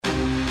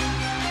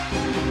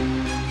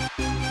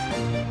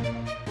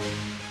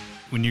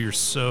when you're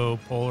so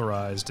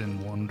polarized in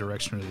one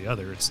direction or the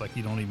other, it's like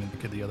you don't even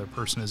look at the other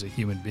person as a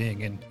human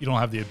being, and you don't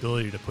have the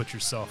ability to put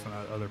yourself in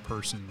that other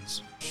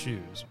person's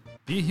shoes.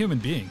 Be a human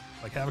being.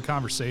 Like, have a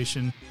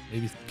conversation,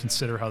 maybe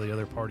consider how the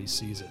other party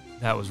sees it.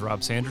 That was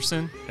Rob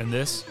Sanderson, and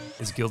this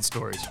is Guild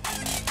Stories.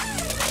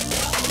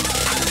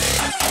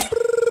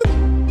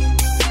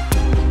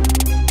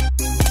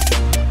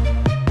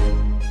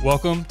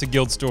 Welcome to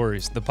Guild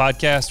Stories, the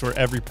podcast where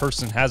every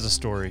person has a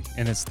story,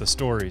 and it's the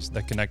stories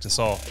that connect us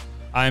all.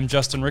 I am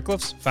Justin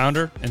Rickliffs,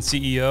 founder and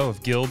CEO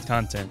of Guild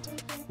Content.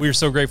 We are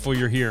so grateful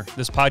you're here.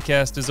 This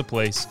podcast is a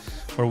place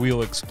where we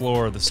will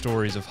explore the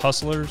stories of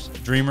hustlers,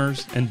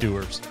 dreamers, and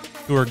doers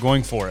who are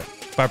going for it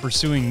by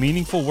pursuing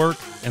meaningful work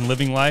and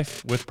living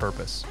life with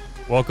purpose.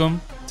 Welcome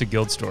to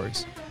Guild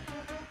Stories.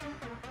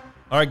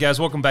 All right, guys,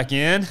 welcome back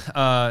in.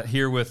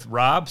 Here with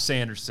Rob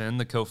Sanderson,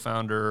 the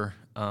co-founder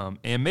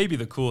and maybe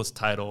the coolest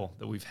title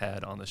that we've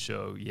had on the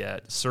show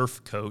yet,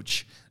 Surf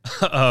Coach,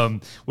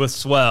 with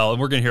Swell.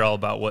 And we're going to hear all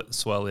about what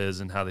Swell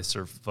is and how they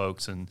serve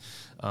folks and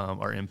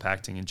are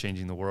impacting and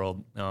changing the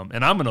world.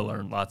 And I'm going to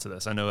learn lots of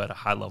this. I know at a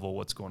high level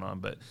what's going on,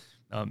 but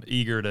I'm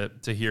eager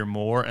to hear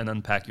more and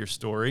unpack your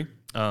story.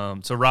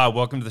 So, Rob,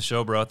 welcome to the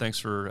show, bro. Thanks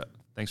for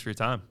your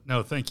time.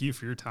 No, thank you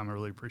for your time. I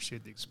really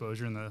appreciate the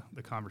exposure and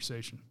the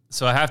conversation.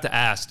 So I have to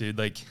ask, dude,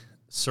 like,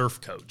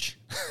 Surf Coach.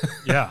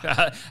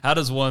 Yeah. How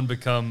does one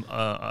become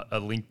a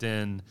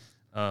LinkedIn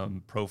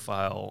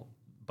profile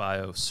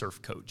bio surf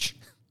coach?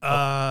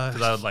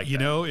 Because I would like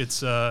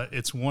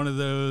it's one of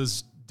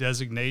those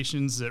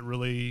designations that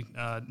really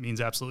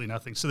means absolutely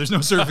nothing. So there's no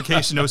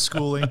certification, no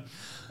schooling.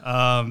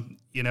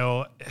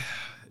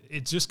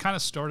 It just kind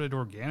of started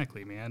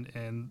organically, man.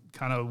 And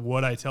kind of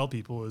what I tell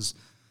people is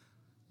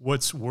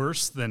what's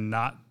worse than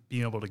not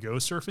being able to go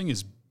surfing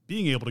is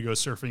being able to go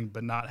surfing,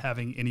 but not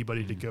having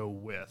anybody to go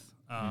with.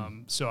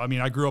 So, I mean,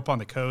 I grew up on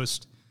the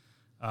coast,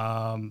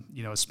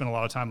 spent a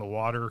lot of time in the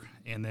water,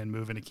 and then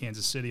moving to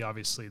Kansas City.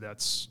 Obviously,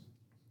 that's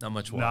not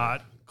much water.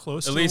 Not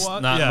close At to least the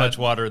water. not much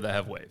water that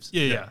have waves.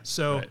 Yeah.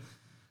 So, right.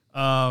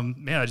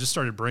 I just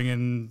started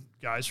bringing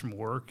guys from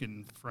work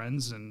and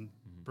friends and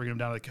bringing them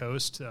down to the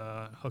coast,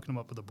 hooking them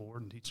up with a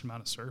board and teaching them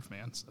how to surf,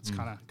 man. So that's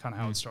kind of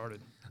how it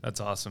started.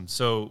 That's awesome.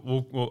 So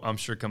we'll I'm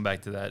sure come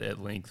back to that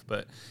at length,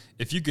 but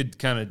if you could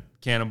kind of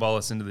cannonball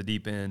us into the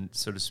deep end,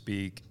 so to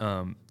speak,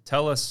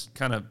 tell us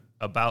kind of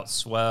about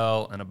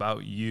Swell and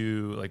about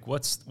you. Like,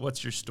 what's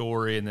your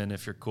story? And then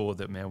if you're cool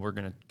with it, man, we're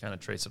gonna kind of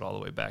trace it all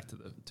the way back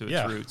to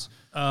its roots.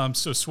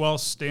 So Swell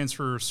stands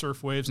for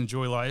Surf Waves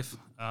Enjoy Life.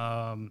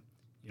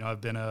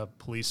 I've been a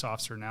police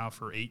officer now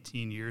for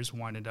 18 years,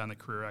 winding down the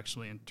career,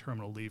 actually in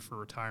terminal leave for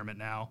retirement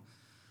now.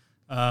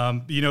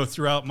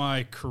 Throughout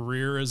my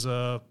career as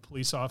a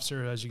police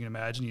officer, as you can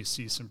imagine, you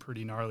see some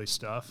pretty gnarly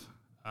stuff,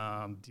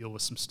 deal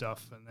with some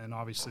stuff. And then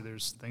obviously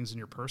there's things in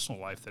your personal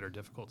life that are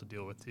difficult to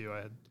deal with too. I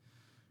had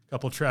a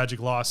couple of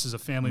tragic losses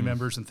of family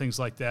members and things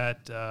like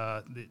that,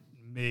 that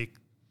make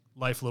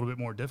life a little bit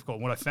more difficult.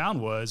 And what I found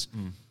was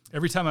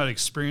every time I'd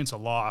experience a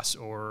loss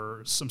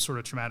or some sort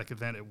of traumatic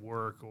event at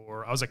work,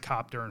 or I was a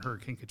cop during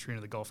Hurricane Katrina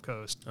on the Gulf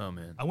Coast. Oh,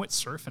 man. I went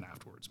surfing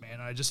afterwards, man.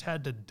 I just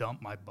had to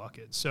dump my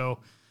bucket. So,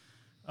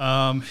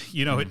 I'm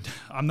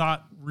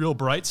not real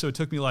bright, so it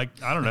took me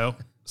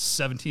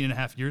 17 and a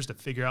half years to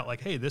figure out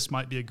hey, this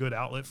might be a good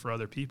outlet for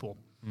other people.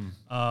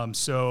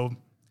 So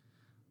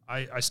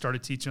I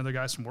started teaching other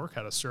guys from work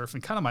how to surf,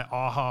 and kind of my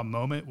aha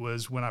moment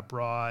was when I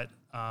brought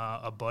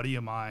a buddy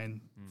of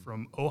mine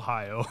from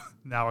Ohio,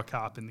 now a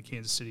cop in the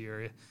Kansas City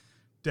area,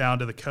 down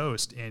to the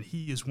coast, and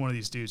he is one of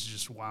these dudes who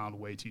just wound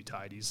way too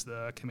tight. He's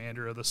the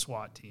commander of the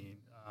SWAT team.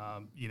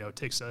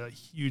 Takes a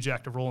huge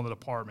active role in the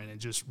department and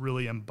just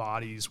really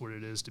embodies what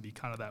it is to be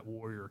kind of that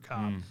warrior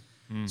cop.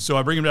 So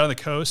I bring him down the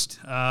coast.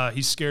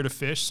 He's scared of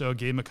fish, so I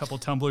gave him a couple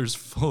tumblers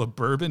full of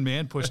bourbon,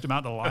 man, pushed him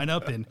out in the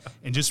lineup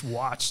and just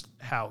watched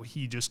how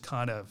he just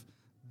kind of,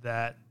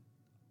 that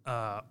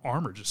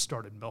armor just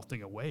started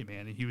melting away,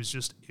 man. And he was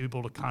just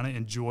able to kind of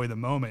enjoy the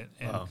moment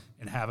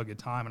and have a good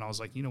time. And I was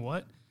like, you know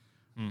what?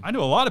 I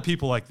know a lot of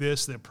people like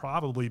this that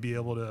probably be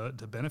able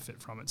to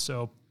benefit from it.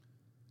 So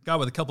got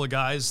with a couple of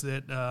guys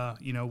that,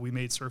 we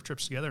made surf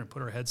trips together and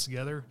put our heads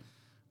together.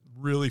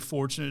 Really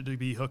fortunate to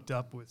be hooked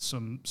up with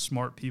some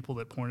smart people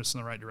that point us in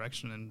the right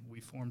direction, and we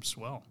formed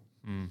Swell.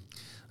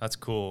 That's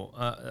cool.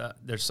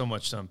 There's so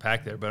much to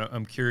unpack there, but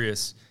I'm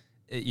curious,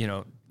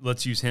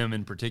 let's use him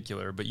in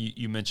particular, but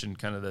you mentioned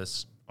kind of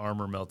this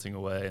armor melting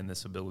away and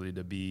this ability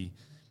to be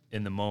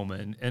in the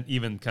moment, and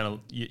even kind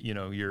of,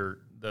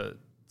 the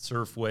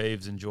surf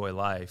waves enjoy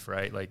life,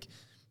 right? Like,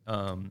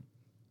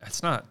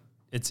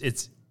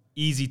 it's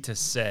easy to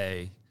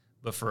say,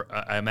 but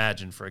I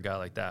imagine for a guy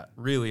like that,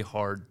 really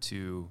hard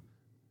to,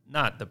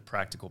 not the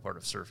practical part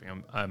of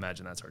surfing. I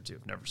imagine that's hard too.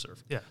 I've never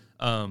surfed. Yeah.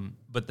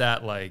 But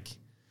that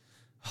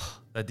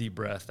that deep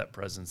breath, that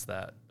presence,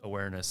 that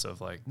awareness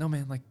of no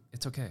man,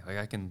 it's okay.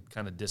 I can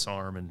kind of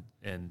disarm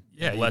and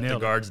let the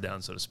guards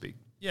down, so to speak.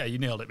 Yeah, you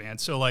nailed it, man.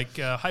 So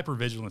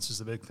hypervigilance is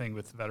the big thing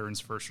with veterans,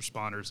 first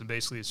responders, and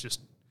basically it's just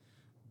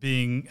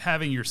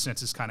having your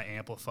senses kind of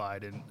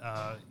amplified. And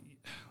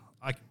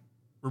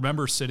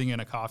remember sitting in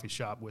a coffee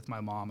shop with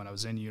my mom, and I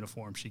was in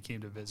uniform. She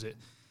came to visit,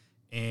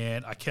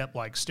 and I kept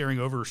like staring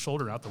over her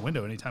shoulder out the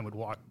window anytime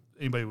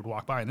anybody would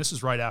walk by. And this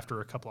is right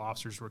after a couple of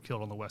officers were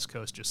killed on the West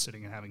Coast, just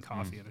sitting and having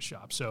coffee in a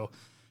shop. So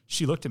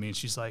she looked at me and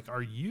she's like,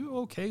 "Are you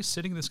okay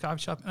sitting in this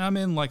coffee shop?" And I'm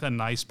in like a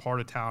nice part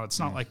of town. It's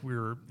not like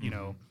we're,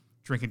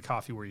 drinking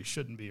coffee where you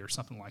shouldn't be or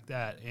something like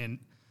that. And,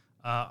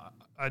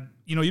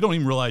 you don't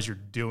even realize you're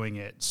doing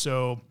it.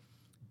 So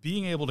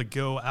being able to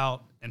go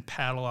out and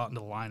paddle out into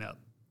the lineup,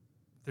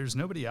 there's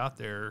nobody out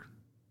there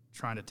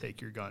trying to take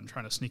your gun,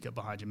 trying to sneak up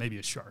behind you. Maybe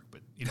a shark,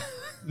 but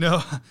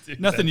no, Dude,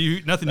 nothing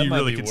you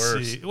really can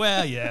worse. see.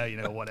 Well,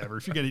 yeah, whatever.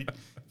 If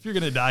you're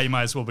gonna die, you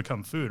might as well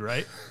become food,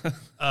 right?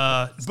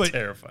 But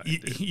terrifying.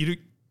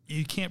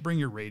 You can't bring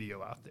your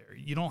radio out there.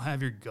 You don't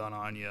have your gun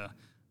on you.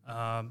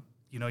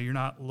 You're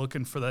not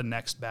looking for the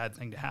next bad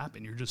thing to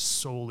happen. You're just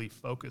solely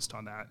focused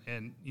on that,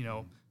 and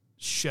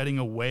shedding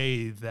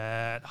away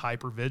that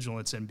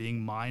hypervigilance and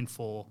being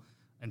mindful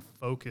and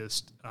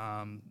focused.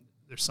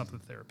 There's something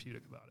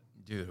therapeutic about it.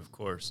 Dude, of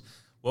course.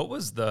 What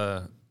was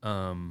the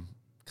kind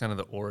of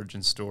the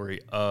origin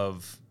story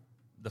of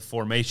the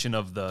formation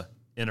of the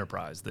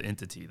enterprise, the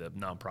entity, the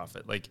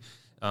nonprofit? Like,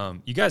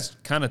 you guys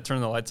kind of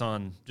turned the lights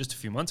on just a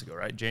few months ago,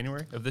 right?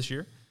 January of this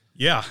year?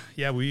 Yeah,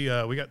 we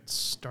got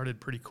started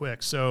pretty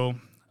quick. So,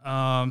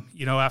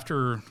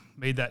 after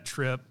made that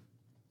trip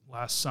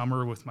last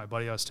summer with my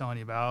buddy I was telling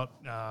you about,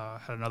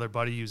 had another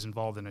buddy who's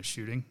involved in a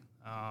shooting,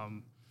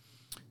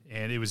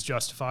 and it was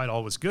justified,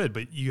 all was good.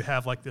 But you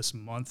have like this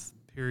month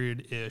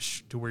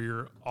period-ish to where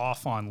you're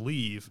off on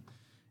leave,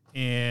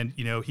 and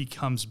he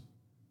comes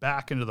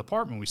back into the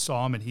apartment. We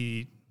saw him, and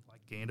he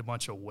like gained a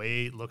bunch of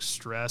weight, looks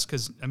stressed,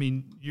 because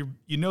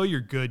you're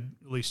good,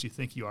 at least you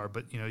think you are,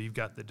 but you've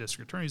got the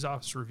district attorney's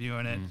office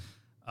reviewing it.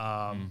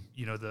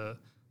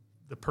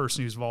 The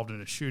person who's involved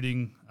in a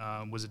shooting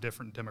was a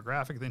different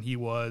demographic than he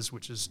was,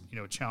 which is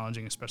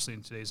challenging, especially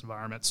in today's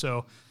environment.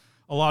 So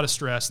a lot of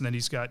stress, and then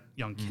he's got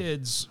young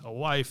kids, a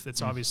wife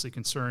that's obviously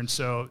concerned.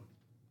 So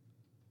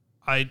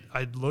I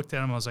looked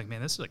at him. I was like,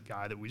 man, this is a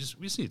guy that we just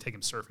need to take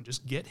him surfing.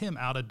 Just get him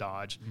out of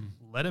Dodge,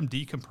 let him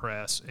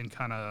decompress, and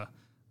kind of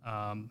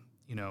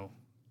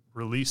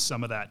release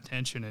some of that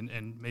tension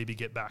and maybe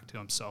get back to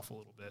himself a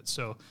little bit.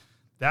 So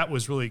that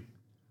was really,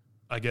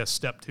 I guess,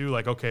 step two.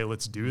 Like, okay,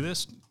 let's do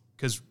this,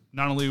 because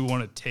not only we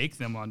want to take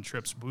them on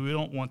trips, but we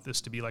don't want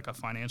this to be like a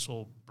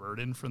financial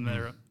burden from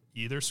there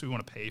either. So we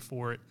want to pay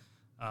for it.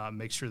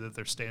 Make sure that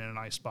they're staying in a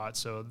nice spot,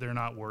 so they're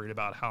not worried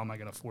about how am I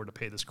going to afford to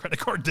pay this credit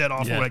card debt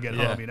off when I get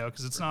home,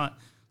 because it's not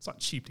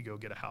cheap to go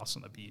get a house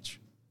on the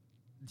beach.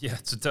 Yeah.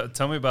 So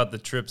tell me about the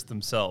trips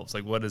themselves.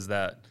 Like, what does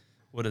that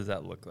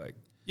look like?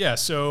 Yeah.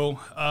 So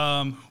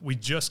we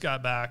just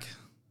got back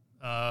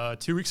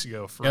 2 weeks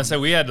ago. So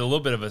we had a little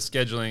bit of a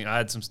scheduling. I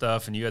had some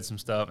stuff, and you had some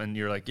stuff, and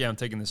you're like, "Yeah, I'm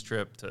taking this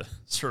trip to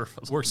surf."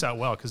 Works out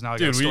well because now I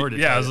got a story to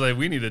tell I you. was like,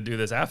 "We need to do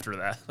this after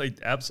that." Like,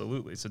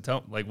 absolutely. So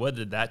what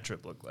did that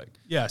trip look like?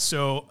 Yeah.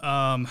 So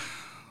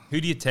who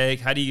do you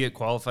take? How do you get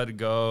qualified to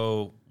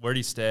go? Where do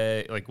you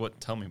stay? Like, what?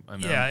 Tell me.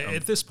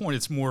 At this point,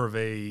 it's more of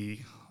a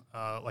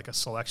like a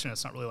selection.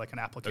 It's not really like an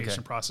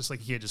application process.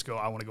 Like, you can't just go,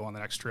 "I want to go on the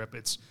next trip."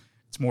 It's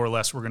more or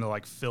less we're going to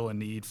like fill a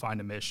need,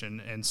 find a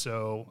mission. And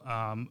so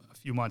a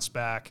few months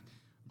back,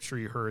 I'm sure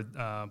you heard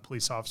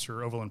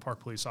Overland Park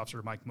police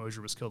officer Mike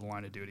Mosier was killed in the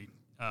line of duty.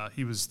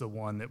 He was the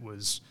one that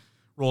was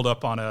rolled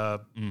up on a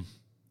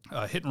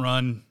hit and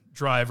run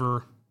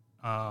driver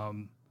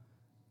on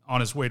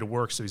his way to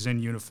work. So he's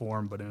in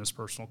uniform, but in his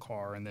personal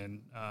car. And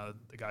then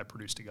the guy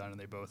produced a gun, and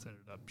they both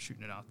ended up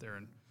shooting it out there.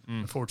 And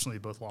unfortunately,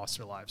 both lost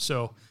their lives.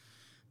 So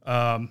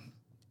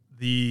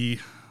the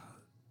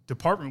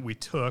department we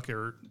took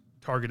or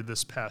targeted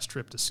this past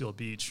trip to Seal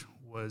Beach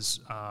was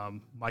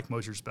Mike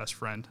Mosier's best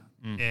friend.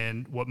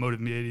 And what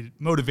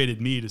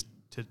motivated me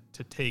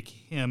to take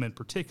him in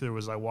particular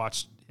was I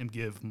watched him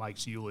give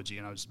Mike's eulogy,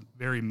 and I was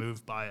very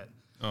moved by it.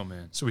 Oh,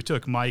 man. So we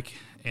took Mike,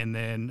 and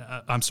then,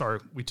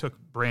 we took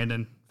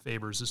Brandon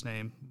Faber's his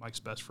name, Mike's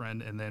best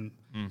friend, and then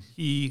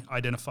he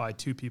identified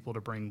two people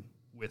to bring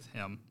with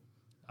him,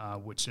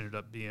 which ended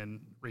up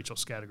being Rachel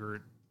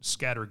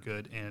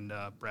Scattergood and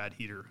Brad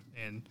Heater.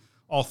 And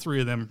all three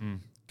of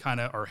them kind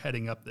of are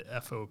heading up the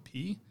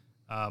FOP.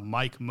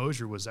 Mike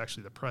Mosier was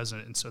actually the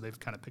president, and so they've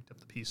kind of picked up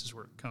the pieces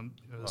where it comes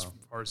as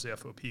far as the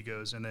FOP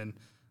goes. And then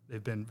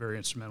they've been very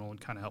instrumental in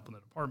kind of helping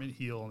the department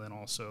heal, and then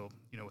also,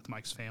 with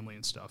Mike's family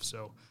and stuff.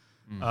 So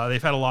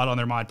they've had a lot on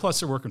their mind. Plus,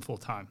 they're working full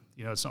time.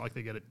 It's not like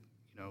they get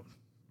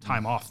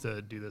time off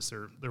to do this.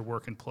 They're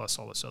working plus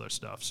all this other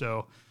stuff.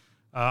 So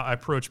I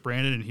approached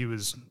Brandon, and he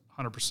was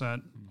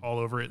 100% all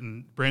over it.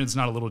 And Brandon's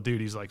not a little dude.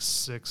 He's like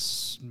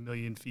 6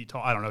 million feet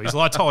tall. I don't know. He's a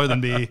lot taller than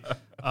me.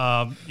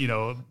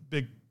 A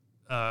big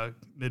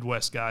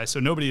Midwest guy. So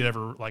nobody had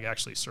ever like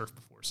actually surfed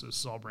before. So this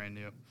is all brand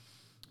new.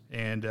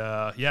 And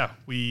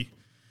we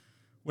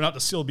went out to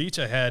Seal Beach.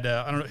 I had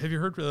I don't know. Have you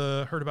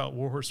heard about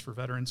Warhorse for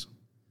Veterans?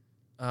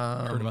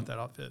 Heard about that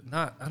outfit?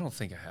 I don't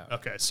think I have.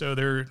 Okay, so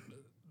they're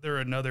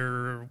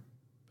another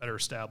better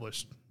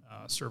established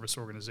service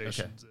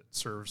organization that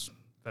serves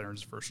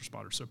veterans and first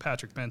responders. So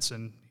Patrick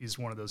Benson, he's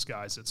one of those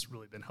guys that's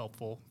really been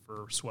helpful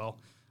for Swell.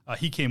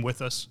 He came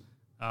with us.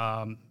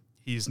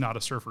 He's not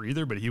a surfer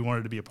either, but he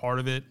wanted to be a part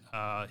of it.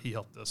 He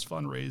helped us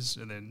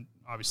fundraise and then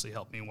obviously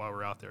helped me while we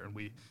were out there. And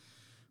we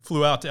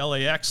flew out to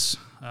LAX.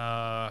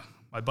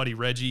 My buddy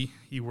Reggie,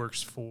 he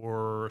works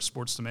for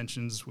Sports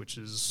Dimensions, which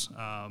is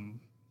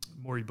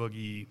Maury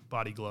Boogie,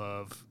 Body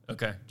Glove,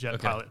 Jet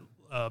Pilot,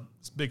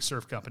 big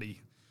surf company.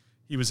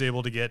 He was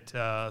able to get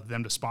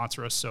them to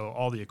sponsor us. So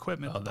all the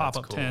equipment,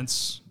 pop-up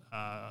tents,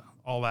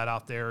 all that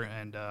out there.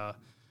 And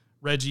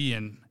Reggie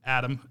and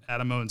Adam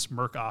owns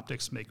Merc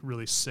Optics, make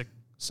really sick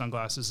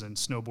sunglasses and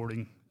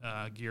snowboarding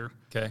gear.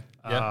 Okay.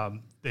 Yeah.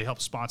 They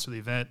helped sponsor the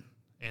event.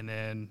 And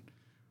then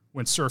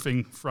went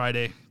surfing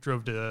Friday,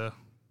 drove to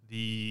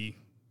the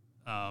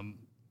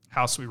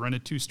house we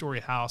rented, 2-story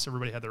house.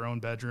 Everybody had their own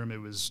bedroom.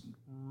 It was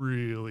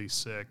really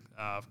sick.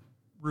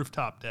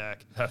 Rooftop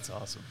deck. That's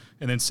awesome.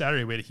 And then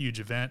Saturday we had a huge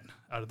event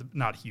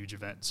not huge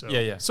event. So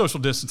yeah. social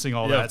distancing,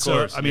 all that. Of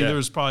course. So, I mean, there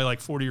was probably like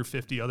 40 or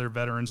 50 other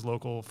veterans,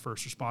 local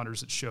first responders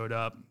that showed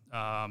up.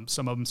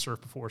 Some of them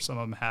surfed before, some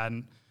of them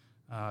hadn't.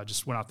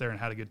 Just went out there and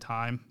had a good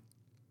time.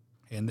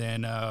 And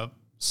then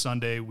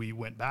Sunday we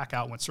went back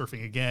out, went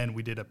surfing again.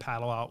 We did a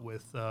paddle out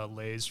with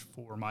lays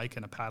for Mike,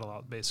 and a paddle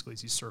out basically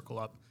as you circle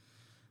up.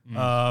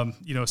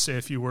 Say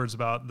a few words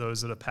about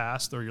those that have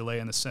passed, throw your lay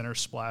in the center,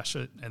 splash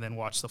it, and then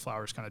watch the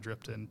flowers kind of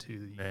drift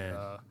into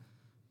the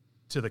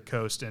to the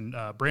coast. And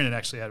Brandon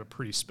actually had a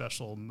pretty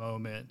special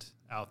moment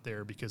out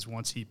there because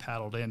once he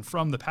paddled in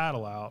from the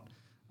paddle out,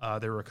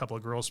 there were a couple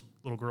of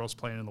little girls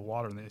playing in the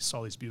water, and they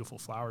saw these beautiful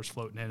flowers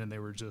floating in, and they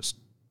were just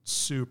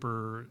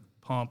super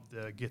pumped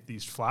to get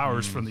these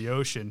flowers from the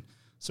ocean.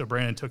 So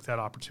Brandon took that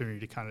opportunity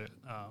to kind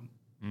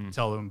of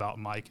tell them about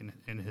Mike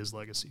and his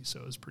legacy. So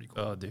it was pretty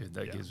cool. Oh, dude,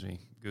 that gives me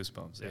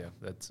goosebumps. Yeah,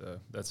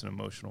 that's an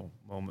emotional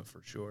moment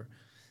for sure.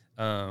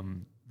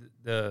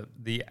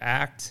 The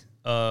act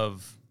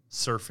of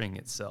surfing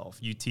itself,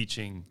 you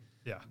teaching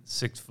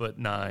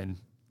 6'9"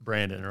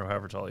 Brandon or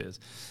however tall he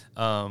is.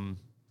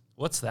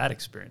 What's that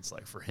experience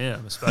like for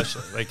him,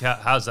 especially? Like,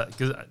 how's that?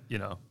 Because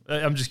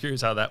I'm just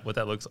curious what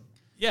that looks like.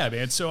 Yeah,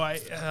 man. So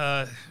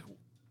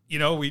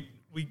we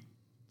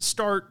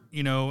start,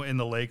 in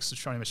the lakes, the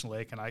Shawnee Mission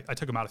Lake, and I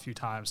took them out a few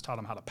times, taught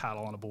them how to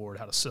paddle on a board,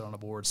 how to sit on a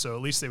board. So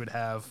at least they would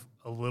have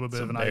a little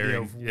bit of an idea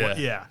of what.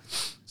 Yeah.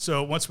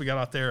 So once we got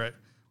out there,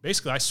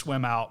 basically I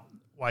swim out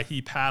while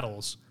he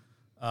paddles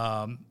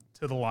to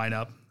the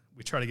lineup.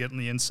 We try to get on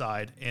the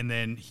inside, and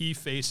then he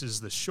faces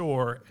the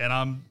shore, and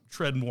I'm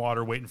treading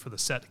water waiting for the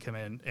set to come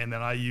in, and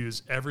then I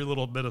use every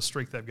little bit of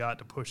strength I've got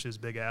to push his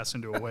big ass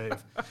into a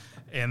wave.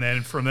 And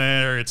then from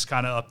there, it's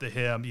kind of up to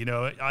him.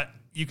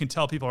 You can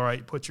tell people, all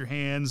right, put your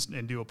hands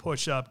and do a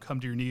push-up, come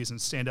to your knees and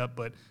stand up,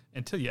 but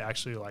until you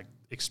actually,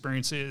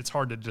 experience it, it's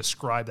hard to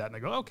describe that. And I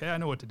go, okay, I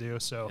know what to do.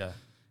 So,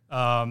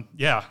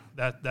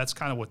 that's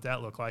kind of what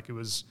that looked like. It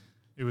was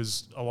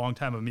a long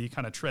time of me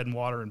kind of treading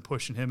water and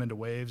pushing him into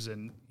waves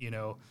and,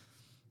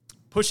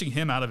 pushing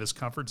him out of his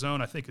comfort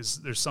zone. I think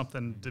there's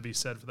something to be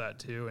said for that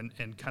too,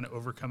 and kind of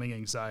overcoming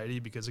anxiety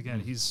because,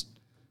 again, he's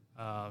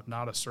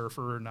not a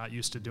surfer, not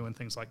used to doing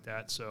things like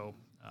that. So,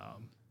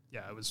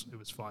 it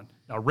was fun.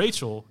 Now,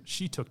 Rachel,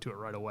 she took to it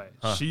right away.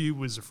 Huh. She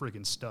was a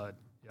freaking stud.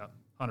 Yeah,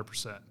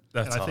 100%.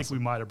 That's and I think we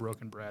might have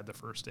broken Brad the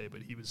first day,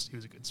 but he was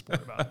a good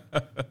sport about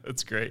it.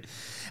 That's great.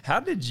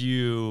 How did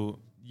you've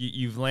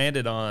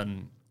landed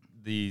on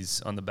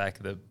these on the back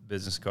of the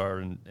business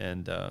card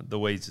and the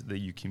ways that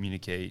you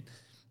communicate?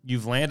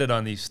 You've landed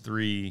on these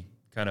 3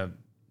 kind of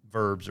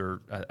verbs,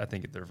 or I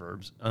think they're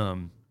verbs.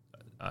 I'm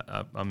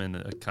in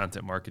a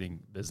content marketing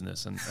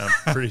business, and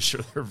I'm pretty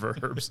sure they're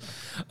verbs.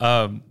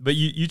 But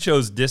you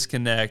chose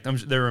disconnect.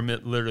 There were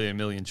literally a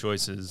million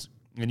choices,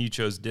 and you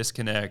chose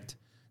disconnect,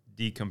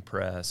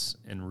 decompress,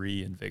 and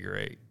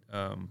reinvigorate.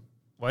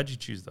 Why'd you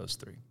choose those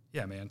 3?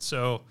 Yeah, man.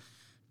 So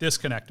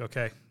disconnect,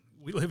 okay.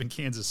 We live in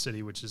Kansas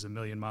City, which is 1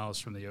 million miles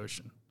from the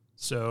ocean.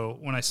 So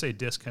when I say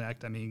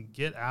disconnect, I mean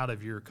get out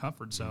of your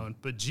comfort zone,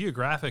 but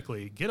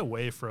geographically get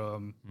away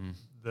from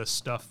the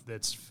stuff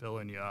that's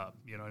filling you up.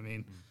 You know what I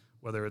mean?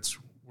 Whether it's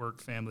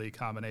work, family,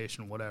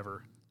 combination,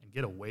 whatever, and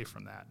get away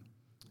from that.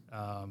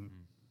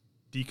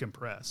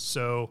 Decompress.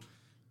 So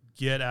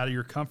get out of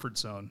your comfort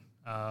zone.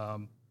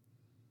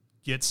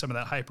 Get some of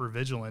that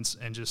hypervigilance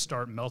and just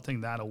start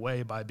melting that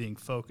away by being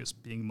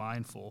focused, being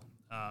mindful,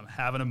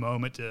 having a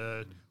moment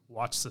to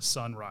watch the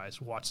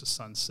sunrise, watch the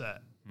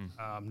sunset.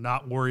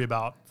 Not worry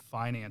about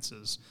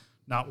finances,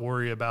 not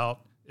worry about,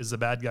 is the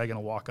bad guy going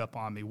to walk up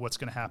on me? What's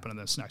going to happen in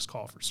this next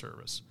call for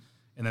service?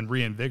 And then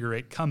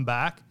reinvigorate, come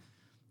back,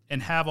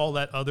 and have all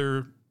that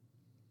other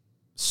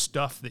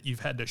stuff that you've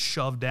had to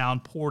shove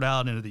down, poured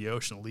out into the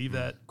ocean. Leave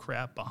that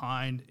crap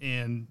behind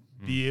and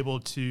be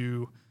able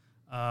to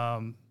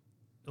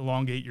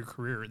elongate your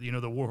career.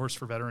 The Warhorse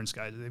for Veterans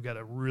guys, they've got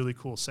a really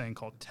cool saying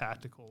called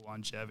tactical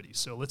longevity.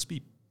 So let's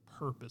be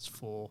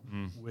purposeful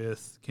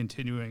with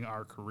continuing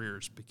our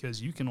careers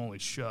because you can only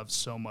shove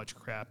so much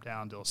crap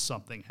down until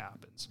something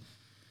happens.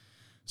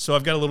 So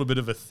I've got a little bit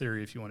of a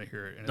theory if you want to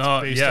hear it. And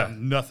it's based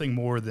on nothing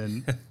more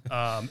than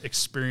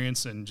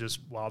experience and just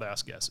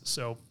wild-ass guesses.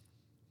 So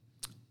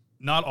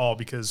not all,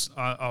 because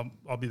I'll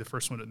be the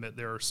first one to admit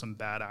there are some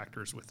bad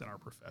actors within our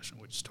profession,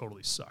 which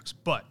totally sucks.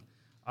 But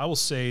I will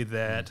say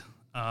that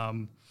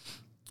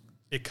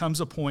it comes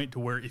a point to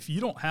where if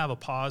you don't have a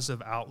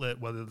positive outlet,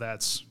 whether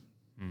that's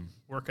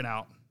working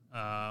out,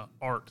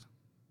 art,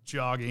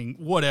 jogging,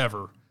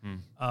 whatever,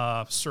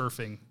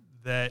 surfing,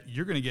 that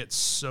you're going to get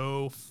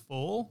so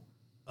full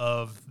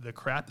of the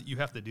crap that you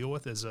have to deal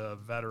with as a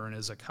veteran,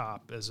 as a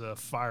cop, as a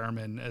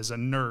fireman, as a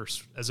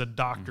nurse, as a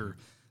doctor,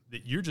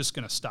 that you're just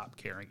going to stop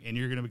caring and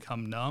you're going to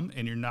become numb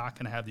and you're not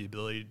going to have the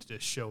ability to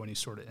show any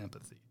sort of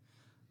empathy.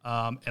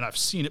 And I've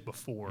seen it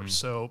before.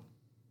 So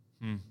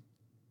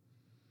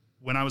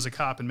when I was a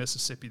cop in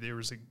Mississippi, there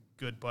was a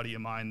good buddy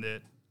of mine that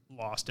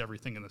lost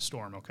everything in the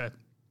storm, okay?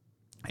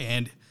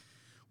 And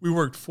we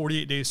worked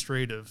 48 days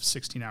straight of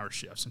 16-hour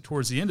shifts. And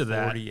towards the end of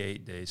that...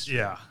 48 days straight.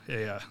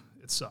 Yeah,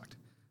 it sucked.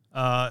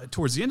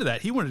 Towards the end of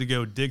that, he wanted to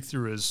go dig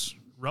through his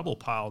rubble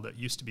pile that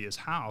used to be his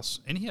house,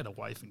 and he had a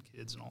wife and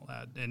kids and all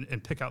that,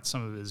 and pick out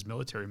some of his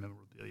military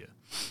memorabilia.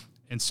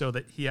 And so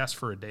that he asked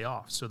for a day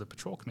off. So the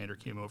patrol commander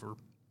came over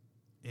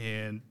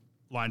and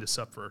lined us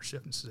up for our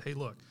shift and said, hey,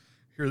 look,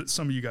 here that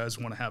some of you guys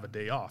want to have a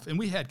day off. And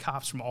we had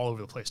cops from all over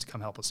the place to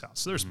come help us out.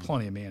 So there's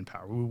plenty of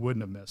manpower. We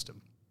wouldn't have missed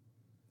him.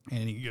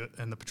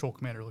 And the patrol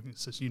commander looking and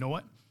says, you know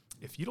what?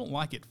 If you don't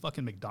like it,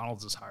 fucking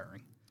McDonald's is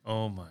hiring.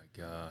 Oh, my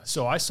God.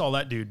 So I saw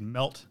that dude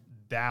melt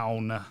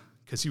down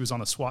because he was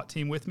on a SWAT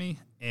team with me,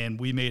 and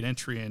we made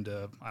entry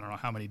into I don't know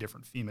how many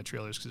different FEMA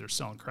trailers because they're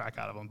selling crack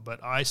out of them.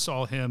 But I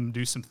saw him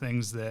do some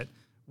things that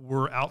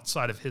were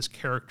outside of his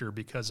character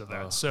because of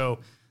that. So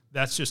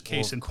that's just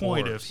case in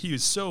point of he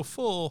was so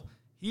full,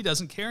 he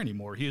doesn't care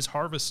anymore. He has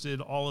harvested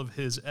all of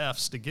his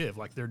Fs to give,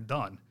 like they're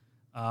done.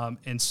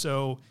 And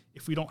so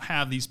if we don't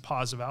have these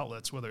positive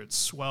outlets, whether it's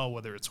swell,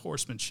 whether it's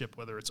horsemanship,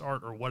 whether it's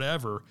art or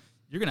whatever,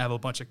 you're going to have a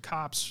bunch of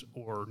cops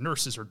or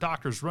nurses or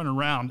doctors running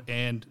around,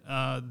 and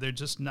they're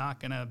just not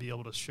going to be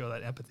able to show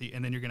that empathy.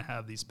 And then you're going to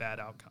have these bad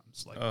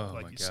outcomes like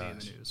you see in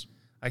the news.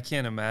 I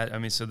can't imagine. I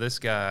mean, so this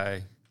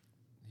guy,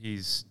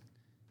 he's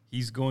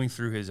going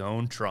through his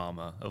own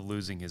trauma of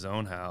losing his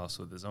own house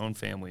with his own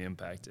family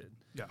impacted.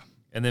 Yeah.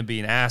 And then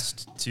being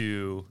asked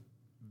to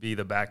be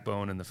the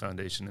backbone and the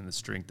foundation and the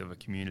strength of a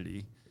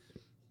community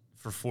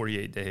for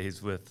 48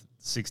 days with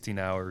 16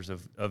 hours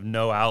of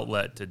no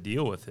outlet to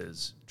deal with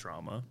his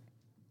trauma.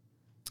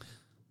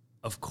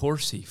 Of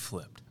course he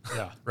flipped.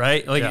 Yeah.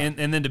 Right? Like,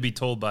 and then to be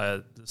told by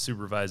a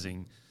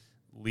supervising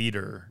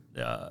leader,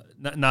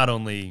 not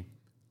only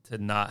to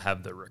not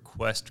have the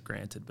request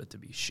granted, but to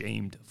be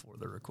shamed for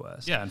the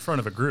request. Yeah, in front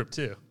of a group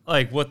too.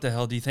 Like, what the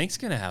hell do you think's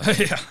going to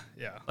happen?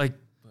 Yeah. Like,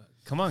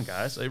 come on,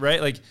 guys. Like, right?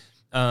 Like,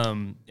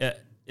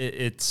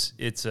 it's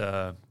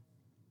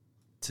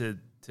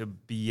to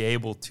be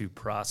able to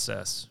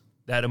process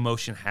that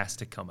emotion has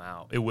to come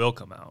out. It will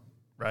come out,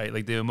 right?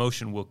 Like the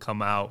emotion will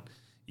come out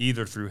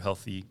either through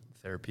healthy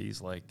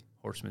therapies like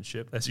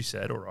horsemanship, as you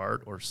said, or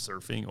art, or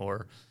surfing,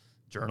 or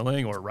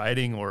journaling, or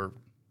writing, or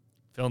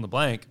fill in the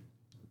blank.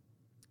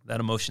 That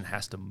emotion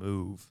has to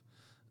move,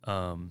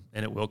 and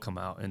it will come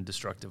out in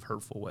destructive,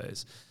 hurtful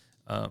ways.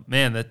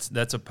 Man,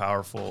 that's a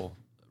powerful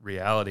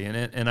reality.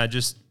 And I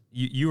just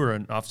you were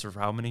an officer for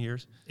how many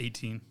years?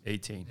 18.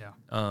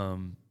 Yeah.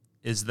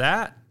 Is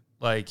that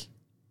like,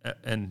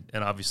 and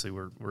obviously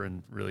we're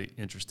in really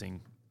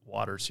interesting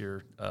waters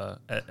here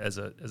as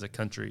a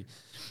country,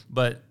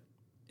 but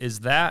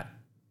is that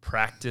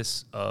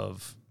practice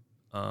of,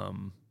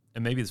 and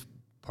maybe it's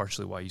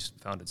partially why you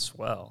founded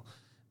Swell.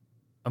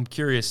 I'm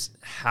curious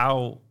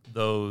how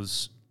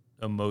those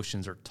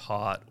emotions are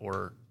taught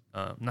or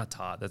not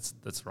taught. That's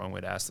the wrong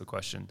way to ask the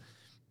question.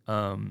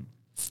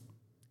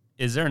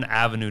 Is there an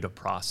avenue to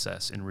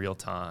process in real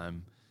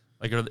time?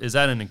 Like, is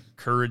that an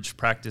encouraged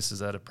practice? Is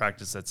that a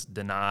practice that's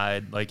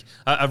denied? Like,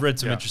 I've read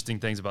some interesting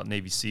things about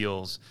Navy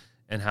SEALs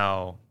and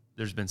how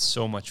there's been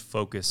so much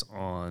focus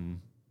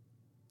on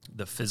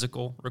the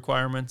physical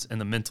requirements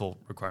and the mental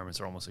requirements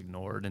are almost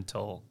ignored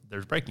until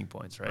there's breaking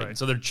points, right? And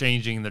so they're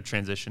changing, they're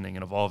transitioning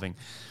and evolving.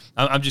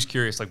 I'm just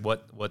curious, like,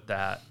 what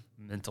that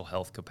mental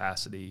health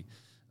capacity,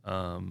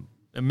 and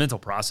mental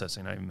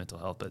processing, not even mental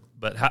health,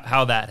 but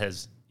how that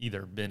has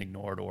either been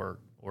ignored or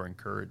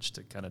encouraged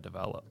to kind of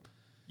develop.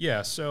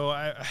 Yeah, so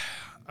I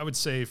would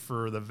say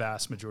for the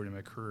vast majority of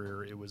my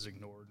career, it was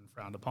ignored and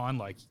frowned upon.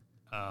 Like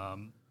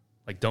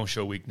don't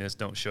show weakness,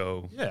 don't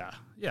show.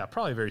 Yeah,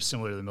 probably very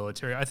similar to the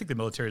military. I think the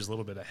military is a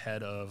little bit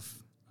ahead of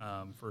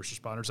first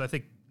responders. I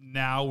think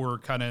now we're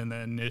kind of in the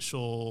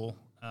initial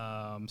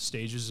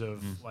stages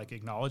of like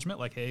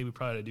acknowledgement, like, hey, we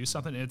probably ought to do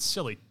something. And it's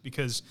silly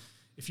because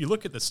if you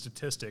look at the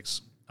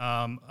statistics,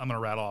 I'm going to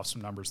rattle off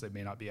some numbers that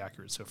may not be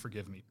accurate, so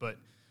forgive me, but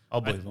I'll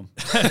believe them.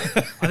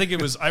 I think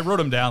it was, I wrote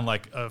them down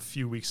like a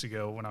few weeks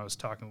ago when I was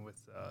talking with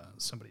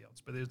somebody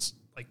else, but it's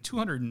like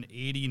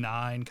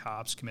 289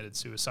 cops committed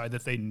suicide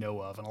that they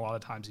know of. And a lot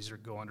of times these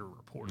go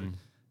underreported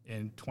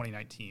in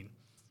 2019.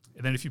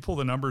 And then if you pull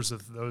the numbers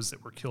of those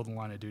that were killed in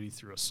line of duty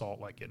through assault,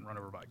 like getting run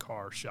over by a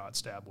car, shot,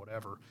 stabbed,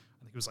 whatever, I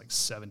think it was like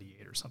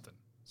 78 or something.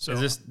 So is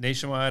this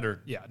nationwide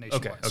or? Yeah,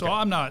 nationwide. Okay. So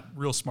I'm not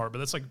real smart, but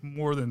that's like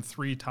more than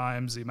 3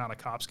 times the amount of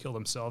cops kill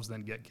themselves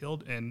than get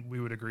killed. And we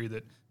would agree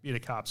that being a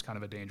cop's kind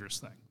of a dangerous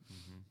thing.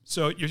 Mm-hmm.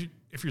 So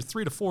if you're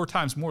 3 to 4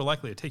 times more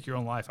likely to take your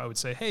own life, I would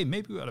say, hey,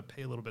 maybe we ought to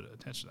pay a little bit of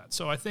attention to that.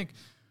 So I think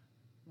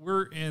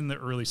we're in the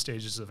early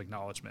stages of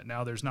acknowledgement.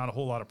 Now, there's not a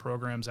whole lot of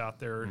programs out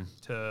there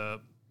to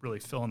really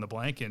fill in the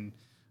blank, and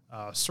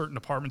certain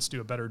departments do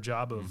a better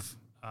job of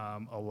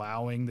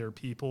allowing their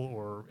people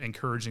or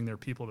encouraging their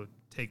people to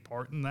take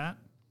part in that.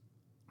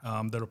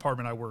 The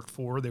department I worked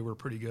for, they were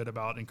pretty good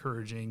about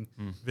encouraging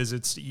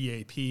visits to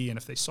EAP, and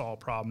if they saw a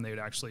problem, they would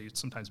actually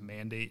sometimes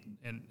mandate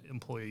an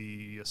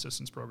employee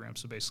assistance program.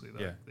 So basically,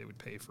 they would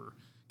pay for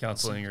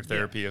counseling or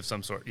therapy of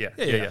some sort.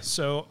 Yeah.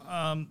 So,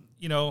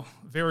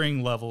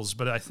 varying levels,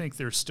 but I think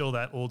there's still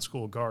that old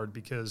school guard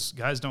because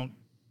guys don't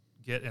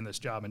get in this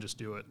job and just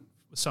do it.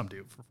 Some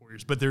do for 4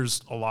 years, but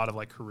there's a lot of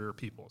like career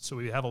people. So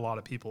we have a lot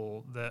of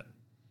people that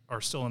are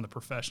still in the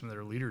profession, that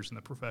are leaders in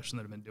the profession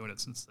that have been doing it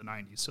since the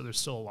 90s. So there's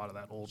still a lot of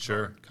that old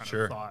kind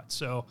of thought.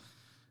 So,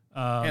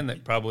 and they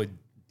probably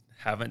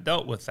haven't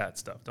dealt with that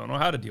stuff. Don't know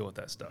how to deal with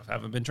that stuff.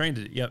 Haven't been trained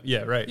to.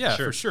 Yeah, right. Yeah,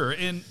 for sure.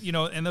 And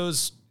and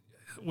those,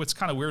 what's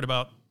kind of weird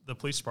about the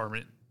police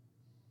department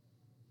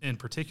in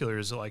particular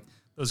is like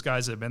those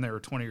guys that have been there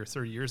 20 or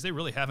 30 years, they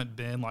really haven't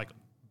been like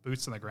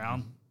boots on the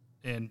ground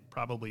in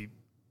probably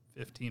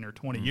 15 or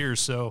 20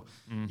 years. So,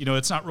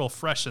 it's not real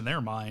fresh in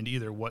their mind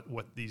either what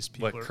these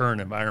people what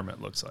current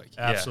environment looks like.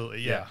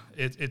 Absolutely. Yeah.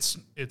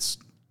 It's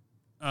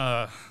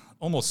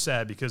almost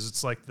sad because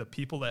it's like the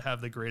people that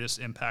have the greatest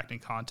impact and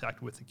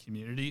contact with the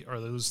community are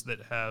those that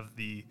have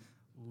the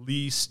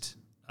least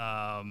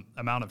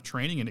amount of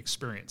training and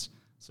experience.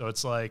 So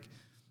it's like,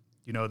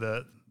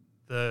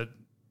 the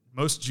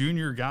most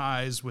junior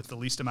guys with the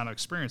least amount of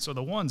experience are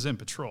the ones in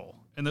patrol,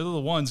 and they're the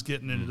ones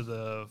getting into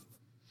the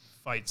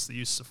fights, the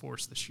use of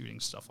force, the shooting,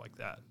 stuff like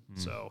that.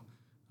 So,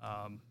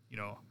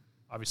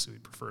 obviously we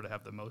prefer to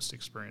have the most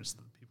experience,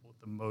 the people with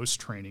the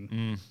most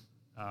training,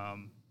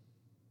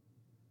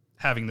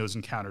 having those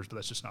encounters, but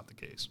that's just not the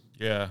case.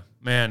 Yeah,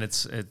 man,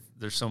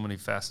 there's so many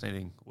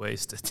fascinating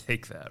ways to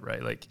take that,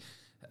 right? Like,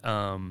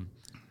 and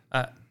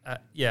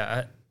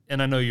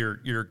I know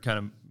you're kind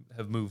of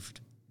have moved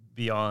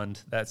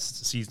beyond that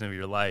season of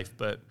your life,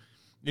 but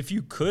if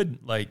you could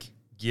like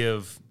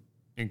give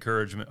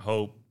encouragement,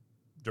 hope,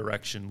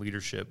 direction,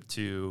 leadership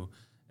to,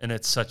 and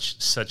it's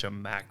such a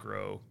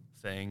macro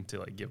thing to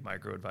like give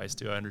micro advice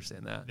to. I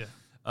understand that.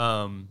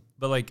 Yeah.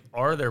 But like,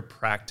 are there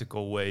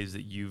practical ways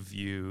that you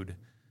viewed,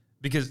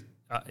 because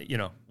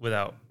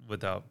without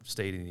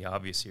stating the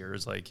obvious here,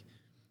 is like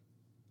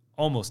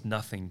almost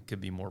nothing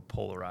could be more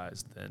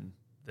polarized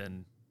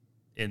than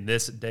in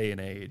this day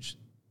and age,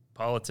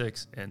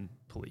 politics and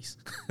police.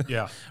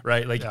 Yeah.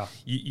 Right. Like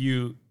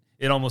you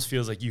it almost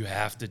feels like you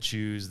have to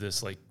choose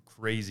this like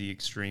crazy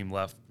extreme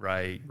left,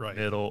 right,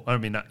 middle. I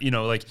mean,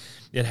 like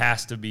it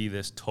has to be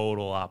this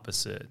total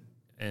opposite.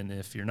 And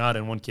if you're not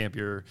in one camp,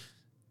 you're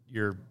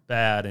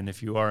bad. And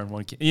if you are in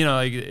one camp,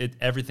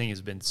 everything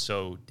has been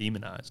so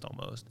demonized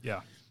almost.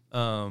 Yeah.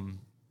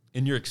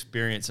 In your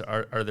experience,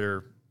 are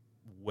there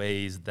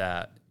ways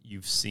that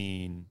you've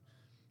seen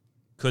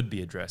could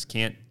be addressed,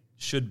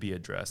 should be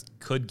addressed,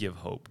 could give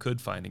hope,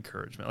 could find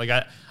encouragement?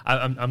 Like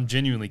I'm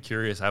genuinely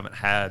curious. I haven't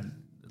had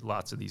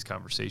lots of these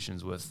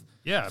conversations with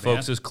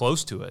folks as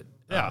close to it.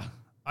 Yeah.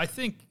 I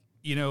think,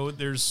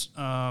 there's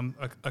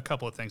a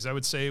couple of things. I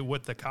would say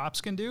what the cops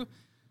can do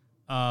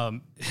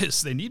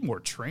is they need more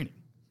training.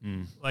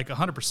 Like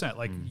 100%.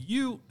 Like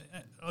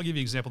I'll give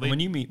you an example. When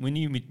you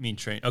mean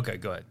training, okay,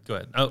 go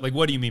ahead. Like,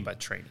 what do you mean by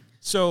training?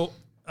 So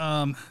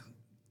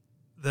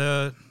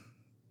the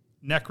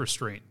neck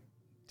restraint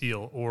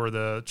deal or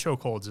the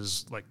chokeholds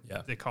is like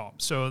they call them.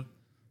 So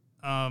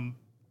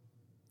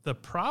the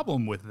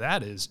problem with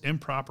that is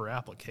improper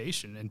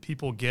application and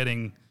people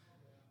getting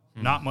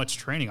not much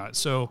training on it.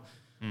 So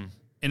in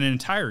an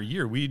entire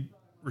year, we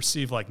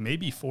receive like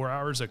maybe 4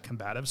 hours of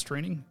combatives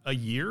training a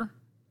year,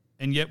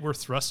 and yet we're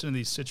thrust into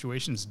these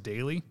situations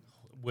daily.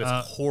 With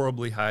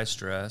horribly high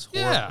stress,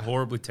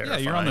 horribly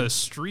terrifying. Yeah, you're on the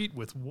street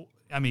with,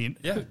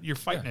 you're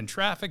fighting in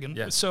traffic.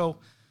 And so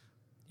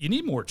you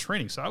need more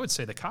training. So I would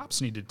say the cops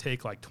need to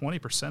take like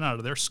 20% out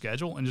of their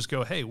schedule and just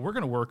go, hey, we're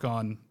going to work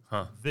on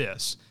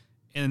this.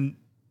 And,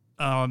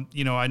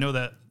 I know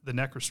that the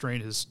neck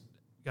restraint has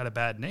got a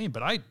bad name,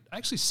 but I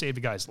actually saved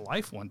a guy's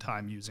life one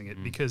time using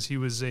it because he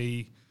was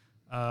a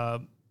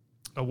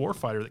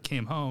warfighter that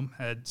came home,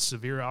 had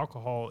severe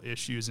alcohol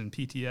issues and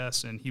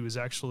PTS, and he was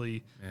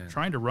actually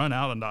trying to run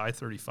out onto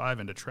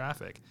I-35 into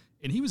traffic.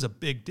 And he was a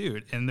big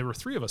dude, and there were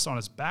 3 of us on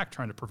his back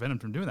trying to prevent him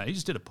from doing that. He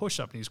just did a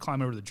push-up, and he was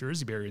climbing over the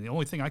Jersey barrier, and the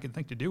only thing I could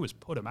think to do was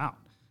put him out.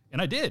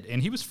 And I did,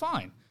 and he was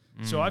fine.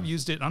 So I've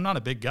used it. I'm not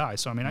a big guy,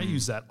 so, I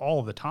use that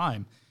all the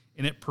time.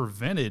 And it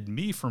prevented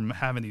me from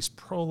having these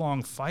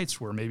prolonged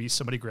fights where maybe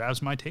somebody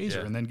grabs my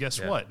taser, and then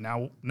guess what?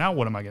 Now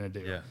what am I going to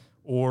do? Yeah.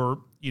 Or,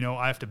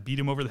 I have to beat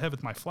him over the head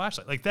with my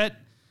flashlight. Like that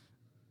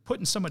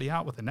putting somebody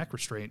out with a neck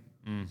restraint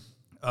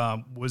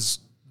was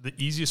the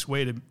easiest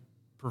way to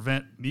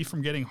prevent me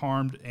from getting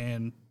harmed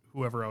and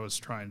whoever I was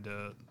trying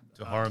to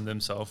harm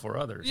themselves or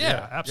others.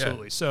 Yeah,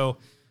 absolutely. Yeah. So,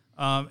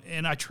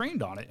 and I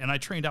trained on it, and I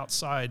trained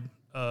outside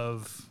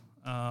of,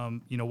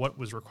 what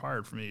was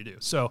required for me to do.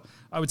 So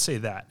I would say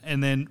that.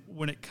 And then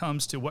when it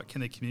comes to what can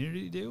the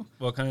community do?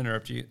 Well, can I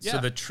interrupt you? Yeah, so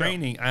the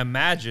training, I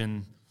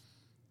imagine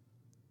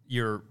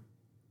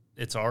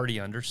it's already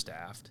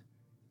understaffed.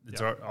 It's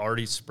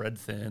already spread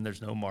thin.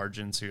 There's no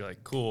margin. So you're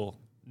like, cool,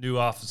 new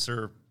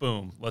officer,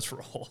 boom, let's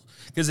roll.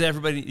 Because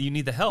you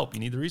need the help. You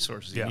need the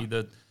resources. You need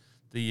the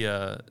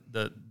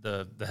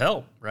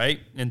help, right?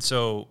 And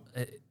so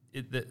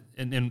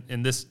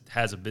and this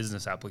has a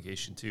business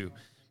application too,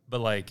 but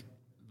like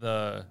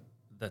the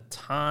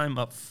time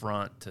up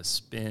front to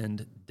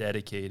spend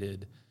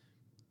dedicated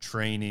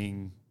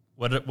training,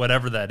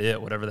 whatever that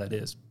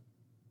is,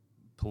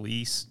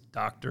 police,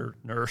 doctor,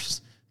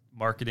 nurse,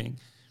 marketing,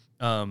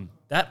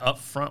 that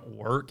upfront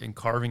work and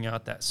carving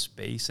out that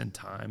space and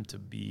time to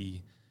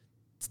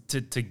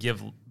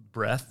give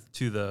breath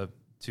to the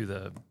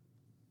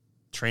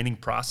training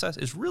process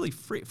is really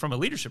free from a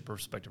leadership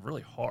perspective,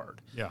 really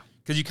hard. Yeah.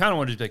 Because you kind of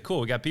want to be like,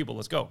 cool, we got people,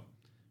 let's go.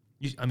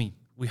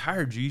 We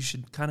hired you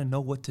should kind of know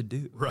what to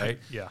do. Right.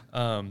 Yeah.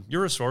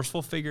 You're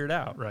resourceful, figure it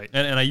out. Right.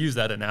 And I use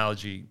that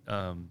analogy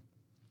to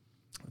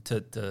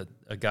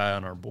a guy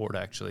on our board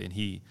actually. And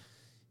he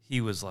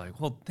was like,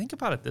 well, think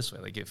about it this way.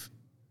 Like if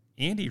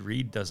Andy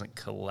Reid doesn't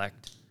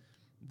collect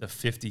the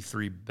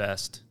 53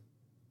 best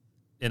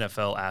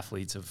NFL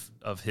athletes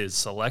of his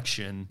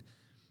selection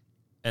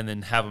and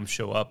then have them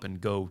show up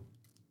and go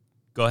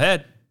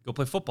ahead, go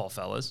play football,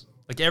 fellas.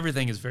 Like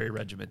everything is very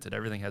regimented.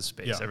 Everything has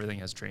space. Yeah. Everything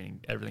has training.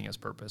 Everything has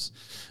purpose.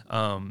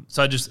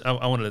 So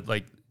I wanted to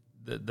like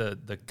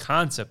the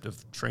concept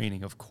of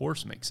training, of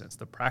course, makes sense.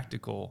 The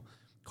practical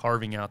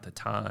carving out the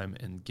time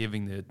and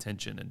giving the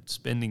attention and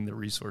spending the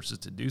resources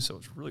to do so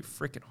is really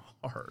freaking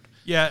hard.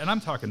 Yeah, and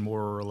I'm talking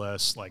more or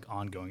less like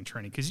ongoing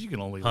training because you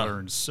can only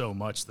learn so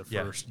much the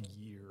first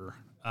year.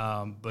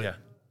 But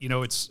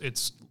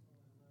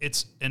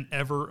it's an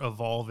ever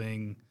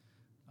evolving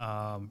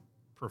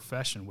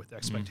profession with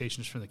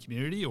expectations from the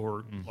community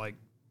or like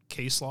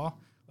case law.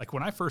 Like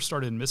when I first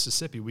started in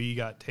Mississippi, we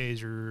got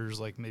tasers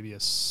like maybe a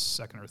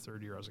second or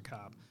third year as a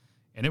cop.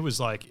 And it was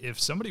like, if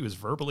somebody was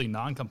verbally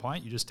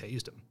non-compliant, you just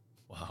tased them.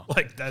 Wow.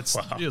 Like that's,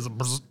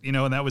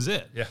 and that was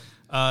it. Yeah.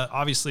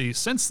 Obviously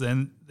since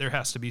then there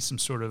has to be some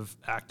sort of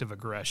active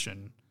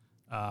aggression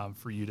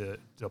for you to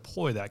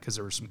deploy that because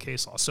there was some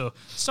case law. So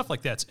stuff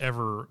like that's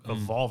ever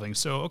evolving.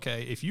 So,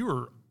 okay, if you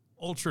were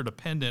ultra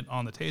dependent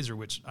on the taser,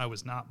 which I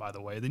was not, by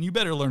the way, then you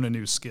better learn a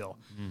new skill.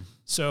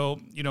 So,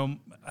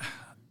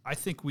 I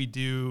think we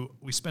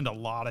spend a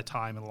lot of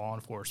time in law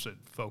enforcement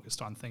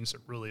focused on things that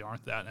really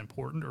aren't that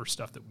important or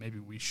stuff that maybe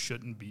we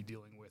shouldn't be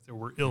dealing with or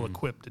we're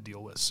ill-equipped to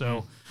deal with.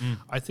 So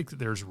I think that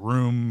there's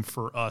room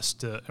for us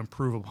to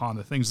improve upon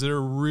the things that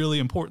are really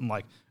important,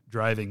 like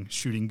driving,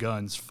 shooting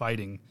guns,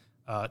 fighting,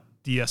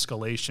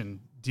 de-escalation,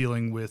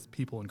 dealing with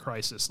people in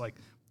crisis. Like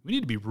we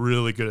need to be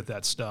really good at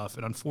that stuff.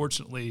 And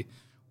unfortunately,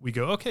 we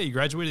go, okay, you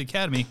graduated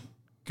academy,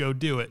 go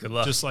do it. Good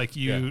luck. Just like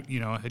you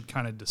had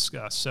kind of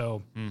discussed.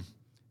 So,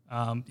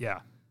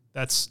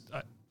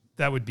 that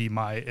would be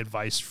my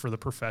advice for the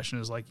profession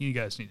is like, you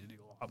guys need to do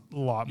a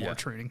lot more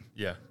training.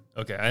 Yeah.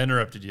 Okay. I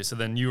interrupted you. So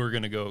then you were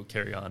going to go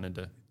carry on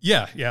into.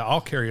 Yeah.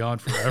 I'll carry on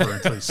forever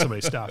until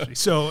somebody stops me.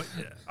 So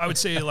I would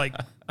say like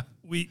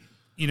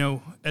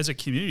as a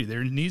community,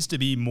 there needs to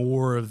be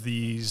more of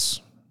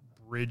these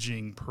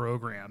bridging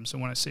programs.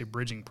 And when I say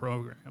bridging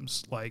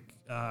programs, like,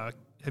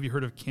 have you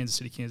heard of Kansas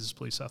City, Kansas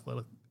Police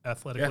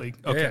Athletic League?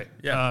 Okay.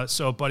 Yeah.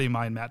 So a buddy of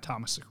mine, Matt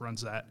Tomasic,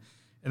 runs that.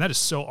 And that is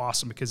so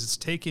awesome because it's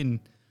taken,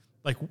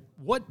 like,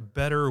 what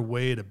better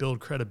way to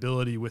build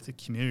credibility with the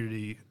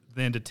community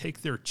than to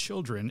take their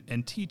children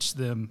and teach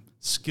them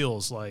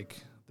skills like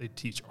they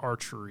teach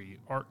archery,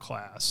 art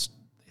class,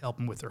 they help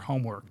them with their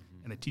homework,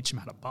 and they teach them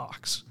how to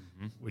box,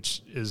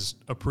 which is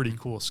a pretty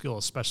cool skill,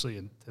 especially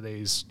in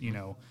today's,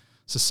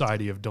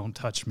 society of don't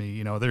touch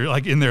me. They're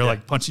like in there,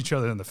 like punch each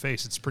other in the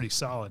face. It's pretty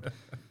solid.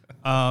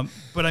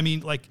 But I mean,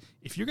 like,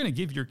 if you're going to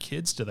give your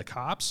kids to the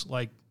cops,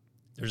 like,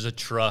 there's a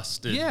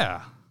trusted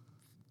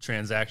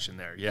transaction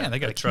there. Yeah. They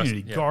got a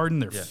community garden.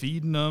 They're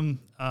feeding them,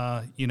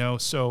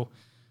 so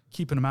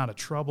keeping them out of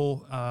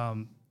trouble.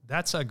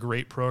 That's a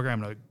great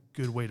program and a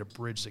good way to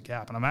bridge the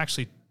gap. And I'm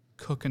actually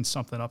cooking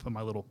something up in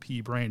my little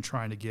pea brain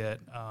trying to get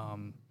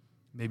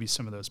maybe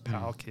some of those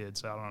PAL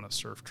kids out on a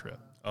surf trip.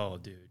 Oh,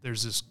 dude.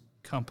 There's this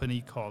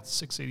company called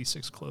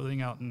 686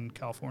 Clothing out in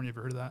California. Have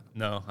you heard of that?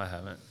 No, I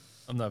haven't.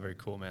 I'm not very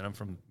cool, man. I'm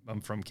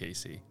from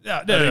KC. Yeah,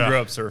 I didn't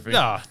grow up surfing.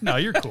 No,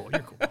 you're cool.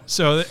 You're cool.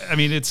 So, I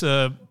mean,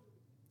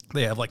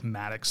 they have like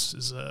Maddox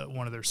is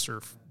one of their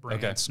surf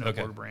brands,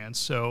 snowboard brands.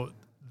 So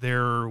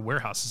their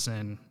warehouse is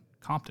in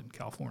Compton,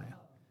 California.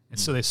 And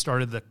so they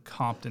started the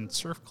Compton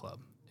Surf Club.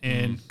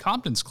 And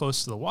Compton's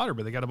close to the water,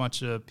 but they got a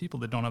bunch of people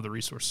that don't have the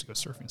resources to go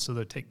surfing. So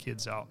they take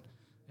kids out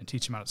and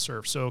teach them how to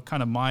surf. So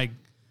kind of my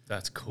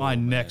That's cool. My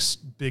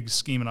next big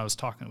scheme, and I was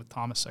talking with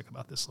Thomasek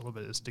about this a little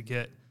bit, is to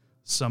get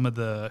some of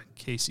the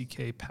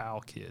KCK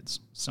PAL kids,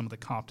 some of the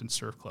Compton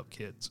Surf Club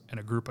kids, and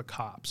a group of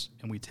cops,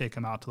 and we take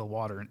them out to the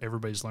water, and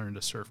everybody's learning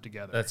to surf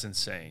together. That's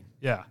insane.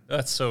 Yeah.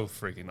 That's so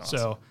freaking awesome.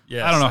 So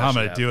yes, I don't know how I'm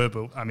going to do it,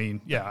 but I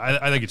mean, yeah,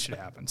 I think it should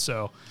happen.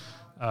 So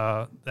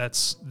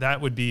that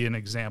would be an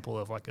example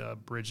of like a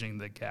bridging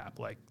the gap.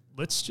 Like,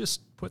 let's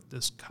just put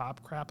this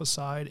cop crap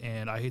aside,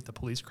 and I hate the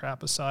police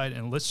crap aside,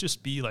 and let's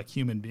just be like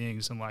human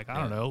beings, and like, I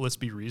don't know, let's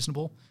be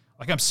reasonable.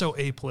 Like, I'm so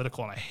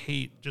apolitical, and I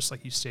hate, just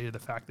like you stated, the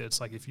fact that it's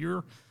like, if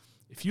you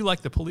like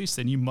the police,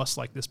 then you must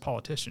like this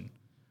politician.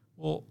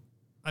 Well,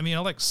 I mean, I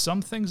like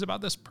some things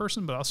about this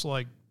person, but also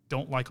like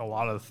don't like a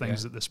lot of the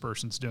things that this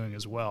person's doing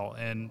as well.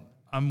 And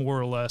I'm more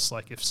or less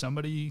like, if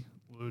somebody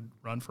would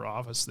run for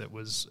office that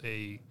was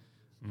a,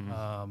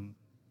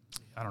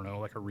 I don't know,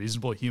 like a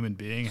reasonable human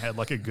being, had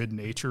like a good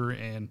nature,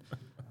 and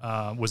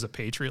was a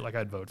patriot, like,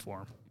 I'd vote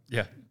for him.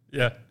 Yeah,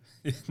 yeah.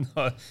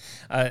 No,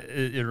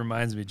 it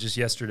reminds me, just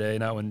yesterday,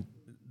 not when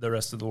the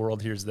rest of the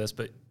world hears this,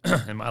 but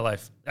in my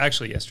life,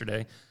 actually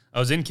yesterday, I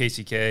was in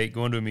KCK,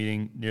 going to a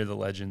meeting near the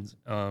Legends,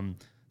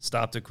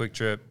 stopped at Quick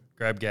Trip,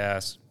 grabbed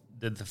gas,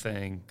 did the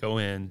thing, go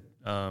in,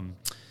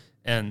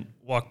 and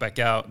walk back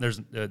out. There's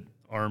an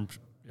armed,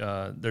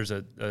 there's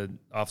a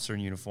officer in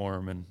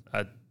uniform, and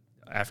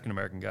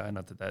African-American guy,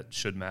 not that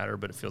should matter,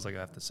 but it feels like I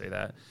have to say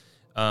that.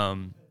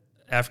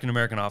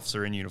 African-American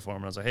officer in uniform.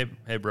 And I was like,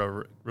 hey,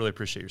 bro, really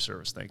appreciate your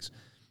service. Thanks.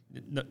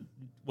 No,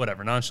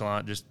 whatever,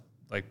 nonchalant, just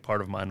like part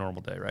of my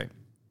normal day, right?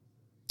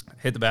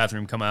 Hit the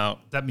bathroom, come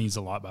out. That means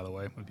a lot, by the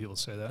way, when people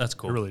say that. That's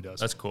cool. It really does.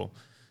 That's cool.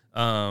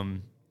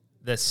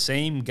 The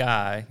same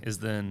guy is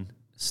then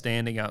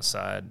standing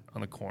outside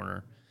on the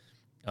corner,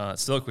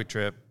 still a Quick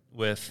Trip,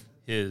 with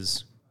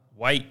his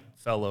white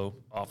fellow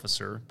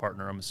officer,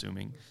 partner, I'm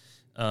assuming,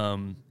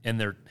 and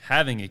they're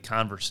having a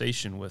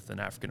conversation with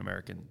an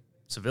African-American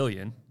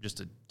civilian, just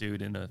a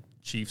dude in a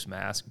Chiefs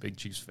mask, big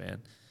Chiefs fan.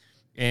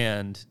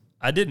 And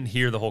I didn't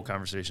hear the whole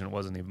conversation. It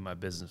wasn't even my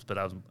business. But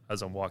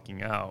as I'm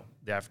walking out,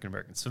 the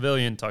African-American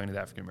civilian talking to the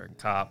African-American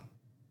cop,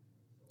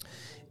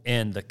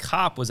 and the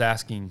cop was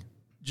asking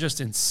just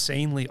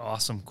insanely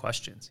awesome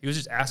questions. He was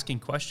just asking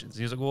questions.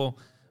 He was like,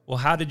 well,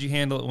 how did you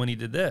handle it when he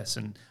did this?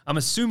 And I'm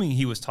assuming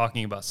he was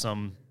talking about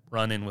some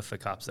run-in with the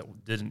cops that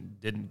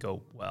didn't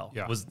go well.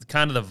 Yeah. Was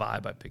kind of the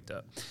vibe I picked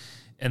up.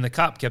 And the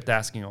cop kept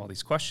asking all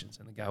these questions,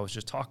 and the guy was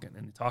just talking.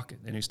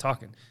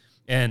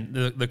 And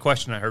the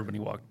question I heard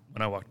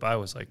when I walked by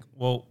was like,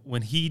 well,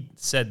 when he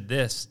said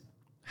this,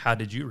 how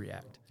did you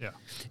react? Yeah.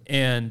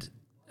 And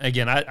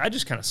again, I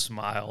just kind of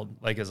smiled,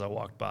 like, as I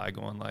walked by,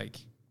 going like,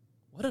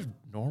 what a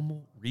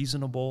normal,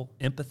 reasonable,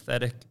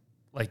 empathetic,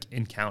 like,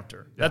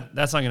 encounter. Yeah.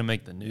 That's not going to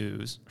make the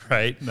news,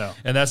 right? No.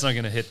 And that's not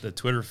going to hit the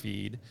Twitter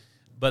feed.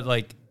 But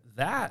like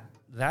that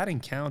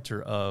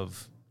encounter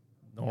of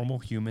normal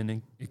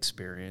human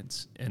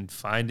experience and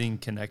finding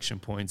connection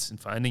points and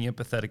finding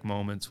empathetic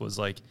moments was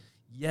like,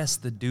 yes,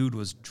 the dude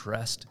was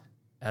dressed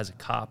as a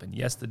cop, and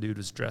yes, the dude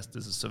was dressed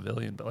as a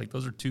civilian, but like,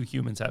 those are two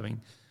humans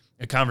having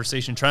a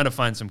conversation, trying to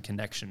find some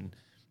connection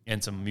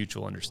and some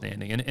mutual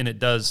understanding. And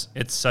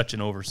it's such an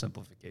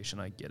oversimplification,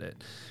 I get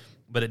it,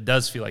 but it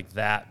does feel like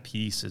that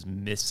piece is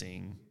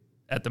missing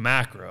at the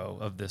macro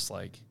of this,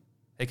 like,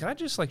 hey, can I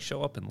just like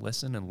show up and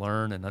listen and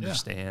learn and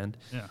understand?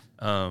 Yeah.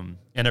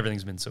 And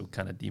everything's been so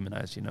kind of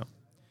demonized, you know?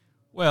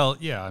 Well,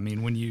 yeah. I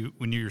mean, when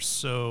you're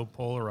so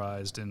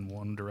polarized in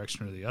one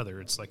direction or the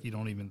other, it's like you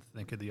don't even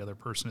think of the other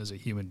person as a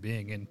human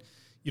being, and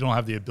you don't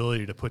have the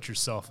ability to put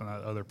yourself in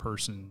that other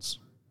person's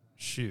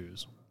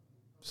shoes.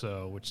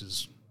 So, which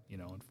is,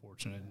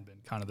 unfortunate, and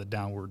been kind of the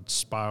downward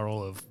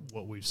spiral of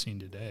what we've seen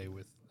today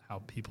with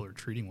how people are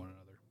treating one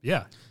another.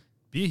 Yeah.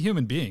 Be a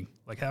human being.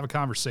 Like, have a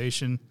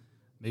conversation.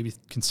 Maybe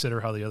consider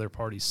how the other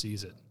party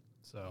sees it.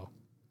 So,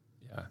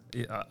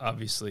 yeah,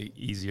 obviously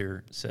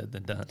easier said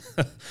than done.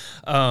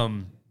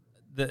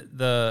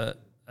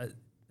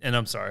 And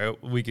I'm sorry,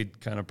 we could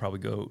kind of probably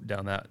go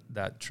down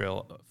that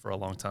trail for a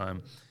long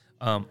time.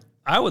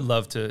 I would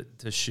love to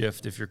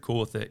shift, if you're cool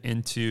with it,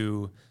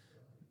 into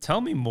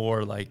tell me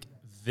more like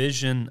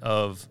vision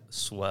of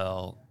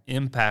Swell,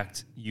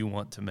 impact you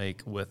want to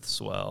make with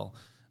Swell.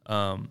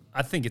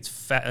 I think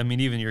it's I mean,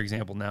 even your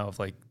example now of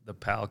like the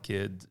PAL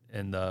kid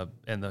and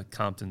the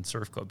Compton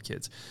Surf Club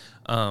kids.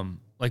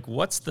 Like,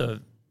 what's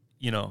the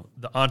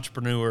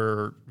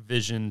entrepreneur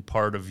vision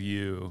part of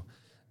you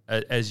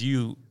as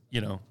you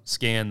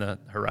scan the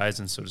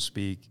horizon, so to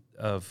speak,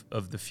 of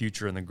the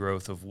future and the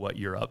growth of what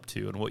you're up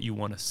to and what you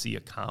want to see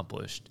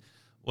accomplished?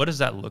 What does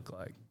that look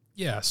like?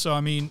 Yeah. So,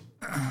 I mean,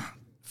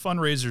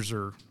 fundraisers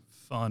are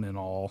fun and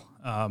all,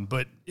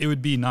 but it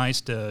would be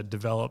nice to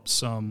develop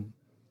some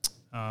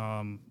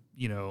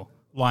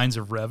lines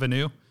of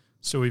revenue.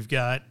 So we've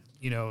got,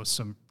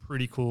 some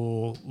pretty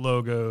cool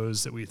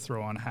logos that we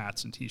throw on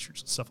hats and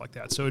t-shirts and stuff like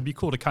that. So it'd be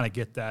cool to kind of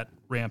get that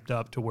ramped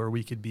up to where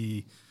we could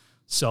be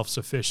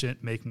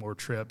self-sufficient, make more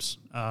trips.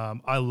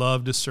 I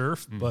love to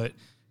surf, but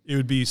it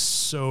would be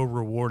so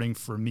rewarding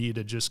for me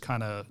to just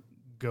kind of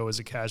go as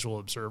a casual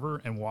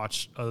observer and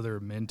watch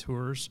other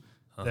mentors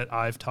that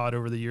I've taught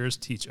over the years,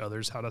 teach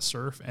others how to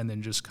surf, and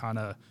then just kind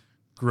of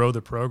grow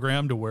the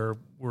program to where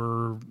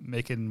we're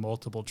making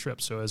multiple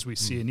trips. So as we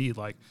see a need,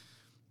 like,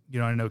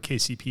 I know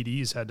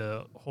KCPD's had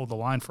to hold the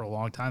line for a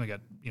long time. They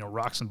got,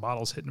 rocks and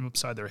bottles hitting them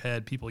upside their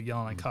head, people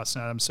yelling and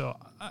cussing at them. So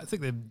I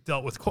think they've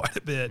dealt with quite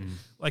a bit.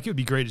 Like, it would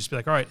be great to just be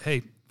like, all right,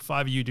 hey,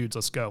 5 of you dudes,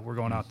 let's go. We're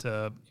going out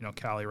to,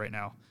 Cali right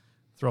now.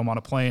 Throw them on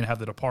a plane, have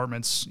the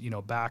departments,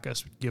 back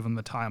us, give them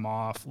the time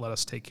off, let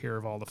us take care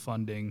of all the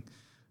funding,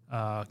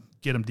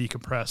 get them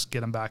decompressed, get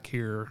them back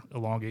here,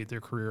 elongate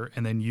their career,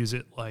 and then use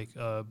it like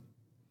a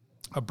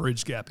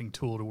bridge gapping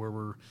tool to where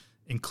we're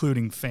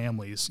including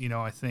families.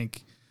 I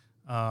think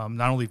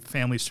not only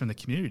families from the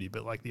community,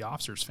 but like the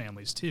officers'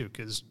 families too,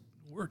 because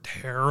we're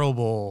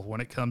terrible when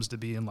it comes to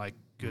being like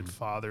good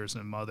fathers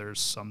and mothers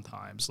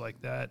sometimes.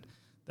 Like that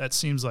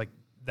seems like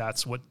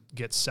that's what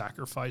gets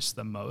sacrificed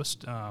the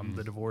most.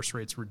 The divorce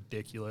rate's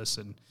ridiculous.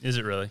 And is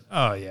it really?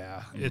 Oh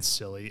yeah, it's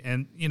silly.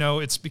 And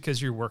it's because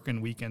you're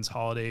working weekends,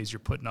 holidays, you're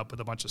putting up with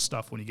a bunch of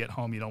stuff. When you get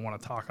home, you don't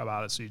want to talk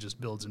about it. So you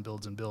just builds and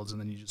builds and builds. And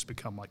then you just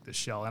become like this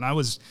shell. And I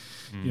was,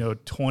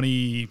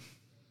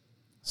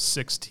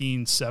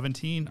 2016,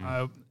 17,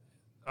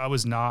 I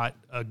was not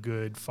a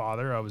good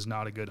father. I was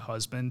not a good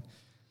husband.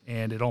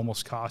 And it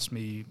almost cost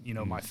me,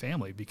 my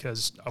family,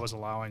 because I was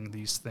allowing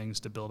these things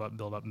to build up.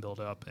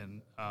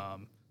 And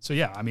so,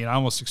 yeah, I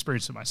almost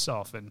experienced it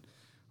myself. And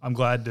I'm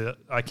glad that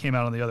I came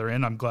out on the other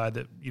end. I'm glad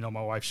that,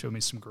 my wife showed me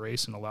some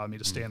grace and allowed me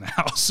to stay in the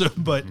house.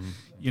 But,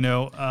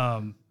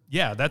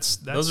 yeah, that's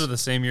those are the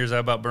same years I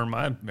about burned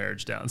my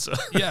marriage down. So,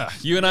 yeah,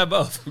 you and I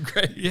both.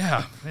 Great.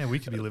 Yeah, man, we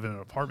could be living in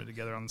an apartment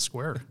together on the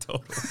square.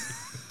 Totally.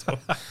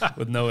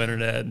 With no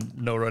internet,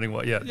 no running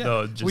water. Yeah.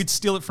 No, we'd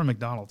steal it from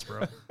McDonald's,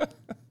 bro.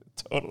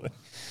 Totally.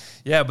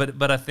 Yeah,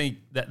 but I think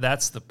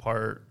that's the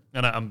part,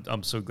 and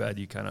I'm so glad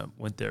you kind of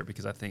went there,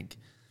 because I think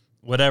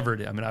whatever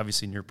it is,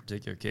 obviously in your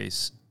particular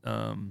case,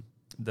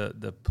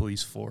 the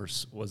police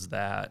force was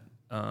that.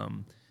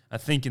 I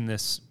think in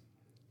this,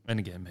 and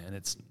again, man,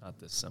 it's not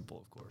this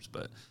simple, of course,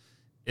 but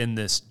in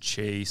this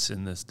chase,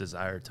 in this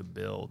desire to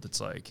build,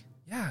 it's like,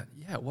 yeah,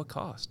 at what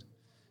cost?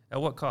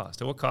 At what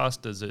cost? At what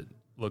cost does it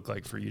look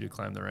like for you to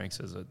climb the ranks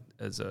as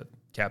a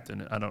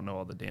captain? I don't know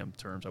all the damn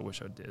terms. I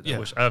wish I did.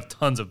 Yeah. I have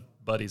tons of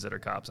buddies that are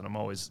cops, and I'm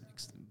always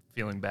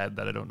feeling bad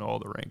that I don't know all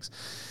the ranks.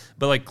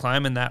 But like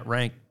climbing that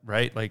rank,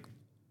 right? Like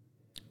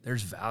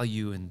there's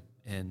value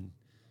and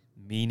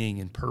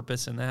meaning and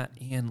purpose in that.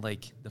 And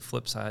like the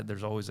flip side,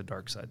 there's always a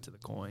dark side to the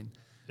coin.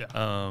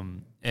 Yeah.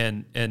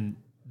 And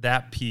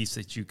that piece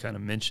that you kind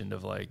of mentioned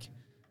of like,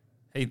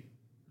 hey,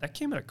 that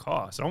came at a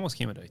cost. It almost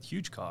came at a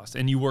huge cost.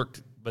 And you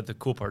worked, but the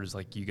cool part is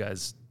like you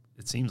guys,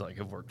 it seems like,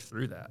 have worked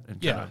through that.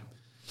 And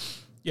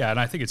yeah, and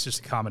I think it's just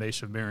a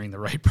combination of marrying the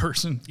right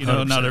person.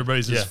 Not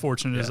everybody's as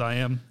fortunate as I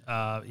am.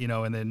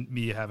 And then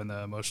me having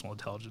the emotional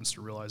intelligence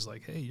to realize,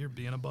 like, hey, you're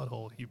being a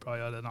butthole. You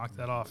probably ought to knock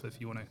that off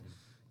if you want to,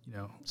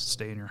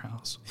 stay in your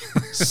house.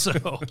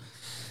 So,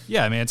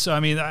 yeah, man. So,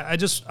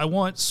 I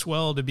want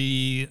Swell to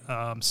be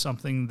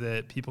something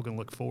that people can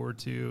look forward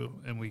to,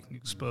 and we can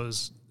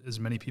expose as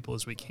many people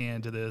as we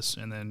can to this,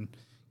 and then,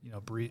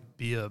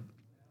 be a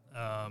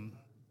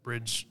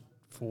bridge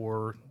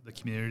for the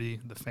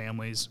community, the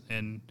families,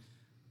 and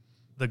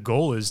the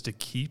goal is to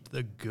keep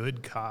the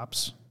good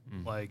cops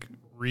like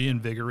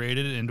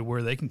reinvigorated into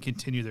where they can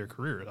continue their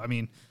career.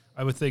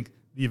 I would think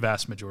the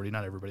vast majority,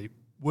 not everybody,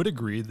 would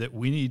agree that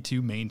we need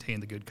to maintain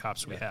the good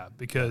cops we have,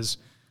 because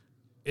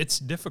it's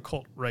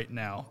difficult right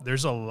now.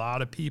 There's a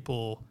lot of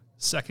people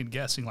second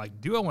guessing, like,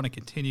 do I want to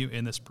continue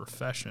in this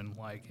profession?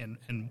 Like,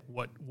 and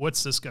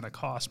what's this going to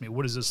cost me?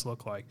 What does this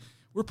look like?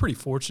 We're pretty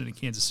fortunate in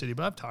Kansas City,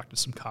 but I've talked to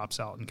some cops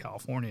out in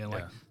California, and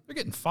they're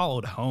getting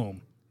followed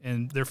home,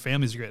 and their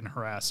families are getting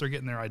harassed. They're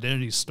getting their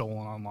identities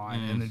stolen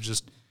online, and they're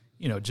just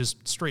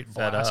straight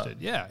blasted.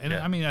 Yeah, and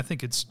I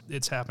think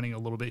it's happening a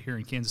little bit here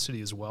in Kansas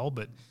City as well,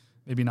 but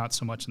maybe not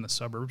so much in the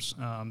suburbs.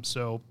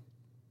 So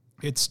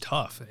it's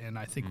tough, and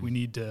I think we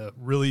need to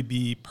really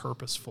be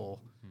purposeful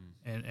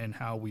in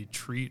how we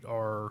treat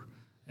our,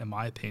 in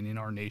my opinion,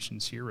 our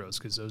nation's heroes,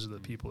 because those are the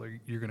people that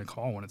you're going to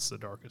call when it's the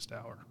darkest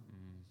hour.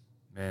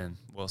 Man,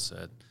 well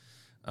said.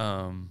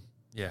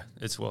 Yeah,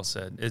 it's well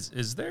said.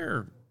 Is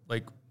there,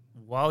 like,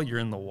 while you're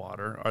in the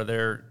water,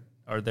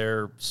 are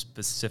there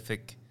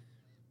specific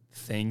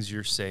things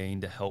you're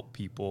saying to help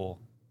people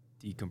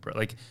decompress?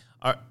 Like,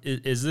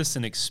 is this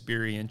an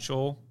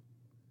experiential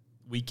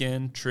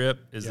weekend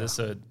trip? Is this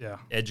a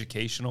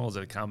educational? Is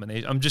it a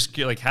combination? I'm just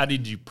like, how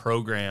did you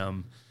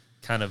program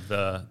kind of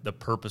the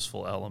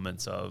purposeful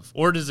elements of,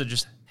 or does it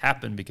just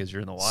happen because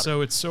you're in the water? So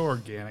it's so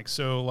organic.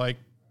 So like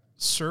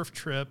surf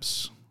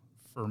trips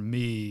for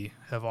me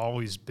have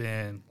always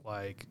been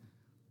like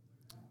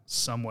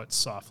somewhat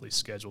softly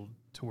scheduled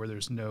to where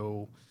there's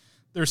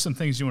some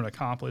things you want to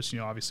accomplish,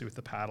 obviously with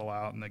the paddle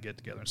out and the get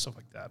together and stuff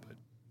like that, but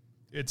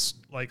it's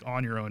like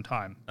on your own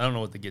time. I don't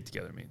know what the get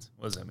together means.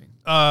 What does that mean?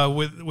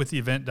 With the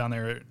event down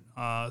there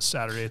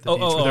Saturday at the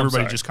beach with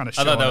everybody just kind of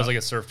showing I thought that up. Was like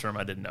a surf term.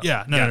 I didn't know.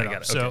 Yeah, no.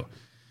 Got it. So,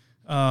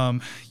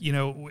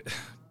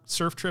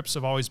 surf trips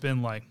have always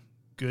been like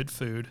good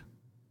food.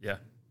 Yeah.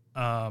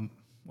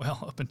 well,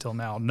 up until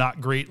now,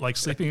 not great like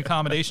sleeping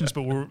accommodations,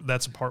 but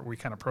that's a part we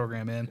kind of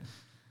program in.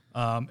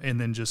 And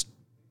then just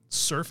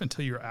surf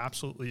until you're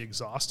absolutely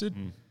exhausted.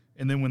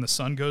 And then when the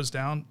sun goes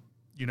down,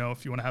 you know,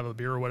 if you want to have a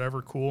beer or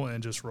whatever, cool,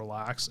 and just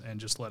relax and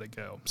just let it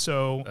go.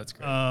 So that's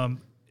great.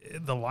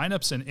 The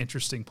lineup's an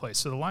interesting place.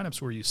 So the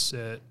lineup's where you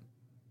sit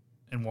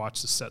and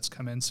watch the sets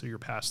come in, so you're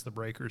past the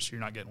breakers, so you're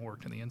not getting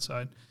worked on the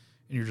inside,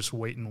 and you're just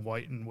waiting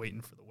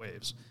for the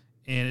waves.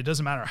 And it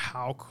doesn't matter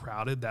how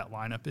crowded that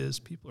lineup is,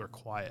 people are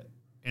quiet.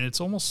 And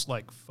it's almost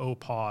like faux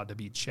pas to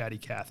be chatty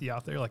Cathy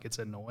out there, like it's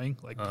annoying.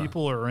 Like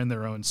people are in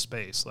their own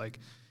space. Like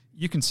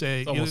you can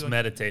say it's almost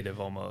meditative,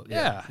 almost.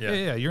 Yeah,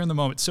 you're in the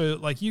moment. So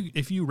like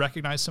if you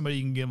recognize somebody,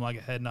 you can give them like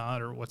a head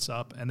nod or what's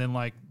up, and then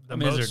like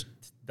is there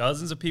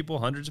dozens of people,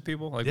 hundreds of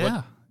people? Like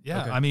yeah.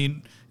 Okay. I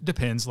mean, it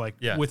depends. Like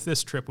with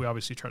this trip, we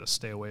obviously try to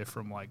stay away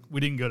from we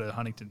didn't go to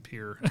Huntington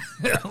Pier,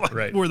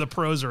 where the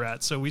pros are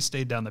at. So we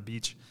stayed down the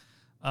beach.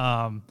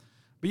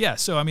 But yeah,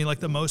 so I mean, like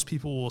the most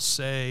people will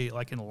say,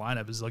 like in a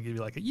lineup, is they'll give you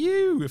like a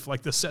 "you" if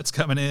like the set's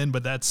coming in,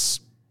 but that's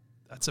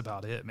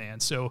about it, man.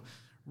 So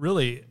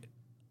really,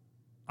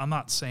 I'm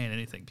not saying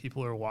anything.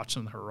 People are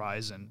watching the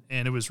horizon,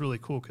 and it was really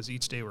cool because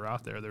each day we're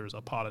out there, there's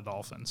a pod of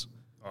dolphins.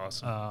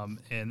 Awesome.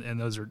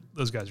 And those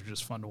guys are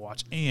just fun to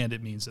watch, and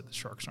it means that the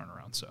sharks aren't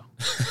around. So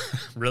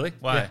really,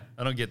 why? Yeah.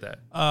 I don't get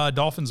that.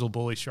 Dolphins will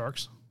bully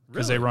sharks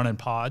because Really? they run in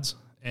pods,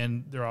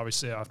 and they're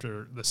obviously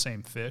after the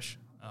same fish,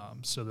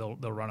 so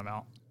they'll run them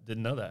out.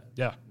 Didn't know that.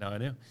 Yeah. No, I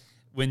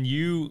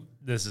knew.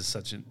 This is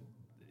such an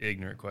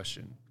ignorant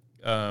question.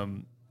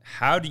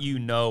 How do you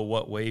know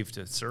what wave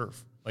to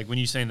surf? Like when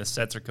you're saying the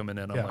sets are coming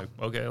in, I'm like,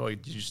 okay, like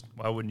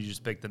why wouldn't you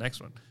just pick the next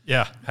one?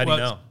 Yeah. How do you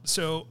know?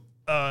 So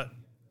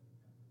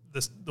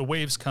the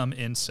waves come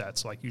in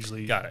sets, like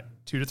usually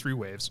 2 to 3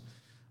 waves.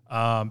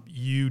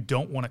 You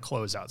don't want to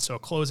close out. So a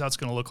closeout's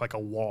going to look like a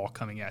wall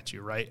coming at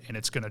you, right? And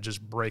it's going to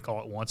just break all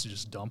at once and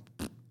just dump.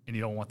 And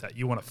you don't want that.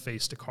 You want a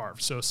face to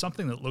carve. So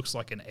something that looks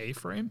like an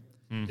A-frame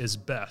is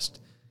best.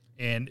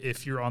 And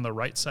if you're on the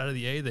right side of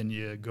the A, then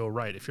you go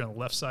right. If you're on the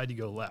left side, you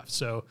go left.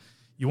 So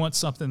you want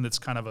something that's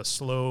kind of a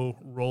slow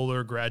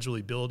roller,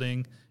 gradually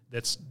building,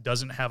 that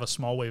doesn't have a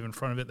small wave in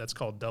front of it. That's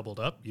called doubled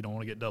up. You don't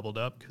want to get doubled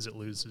up because it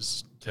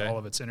loses all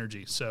of its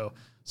energy. So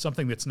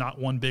something that's not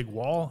one big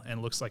wall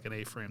and looks like an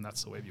A-frame,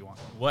 that's the wave you want.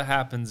 What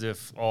happens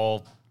if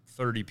all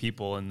 30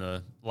 people in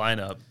the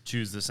lineup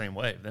choose the same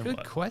wave? Then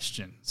Good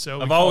question.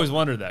 So I've always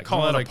wondered that.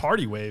 Call it a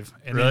party wave.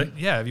 And really? Then,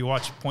 have you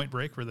watched Point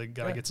Break where the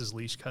guy gets his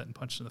leash cut and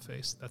punched in the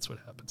face? That's what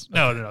happens.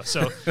 No.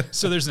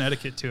 So there's an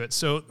etiquette to it.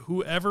 So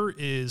whoever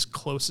is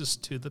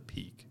closest to the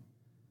peak,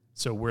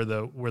 so where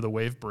the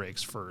wave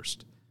breaks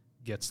first,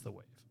 gets the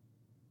wave.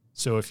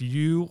 So if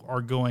you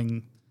are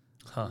going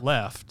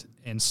left,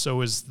 and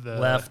so is the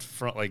left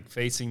front, like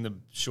facing the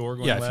shore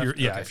going left?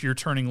 If you're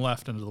turning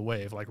left into the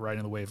wave, like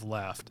riding the wave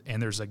left, and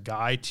there's a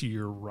guy to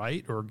your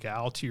right or a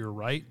gal to your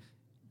right,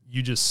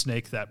 you just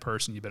snake that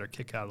person. You better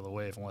kick out of the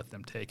wave and let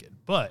them take it.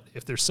 But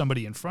if there's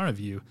somebody in front of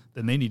you,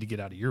 then they need to get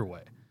out of your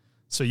way.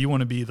 So you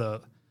want to be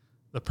the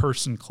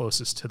person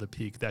closest to the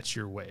peak. That's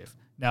your wave.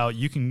 Now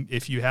you can,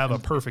 if you have a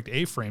perfect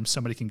A-frame,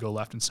 somebody can go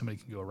left and somebody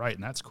can go right,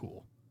 and that's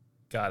cool.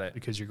 Got it.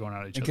 Because you're going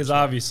out of each other's Because way.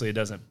 obviously it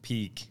doesn't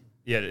peak.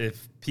 Yeah, it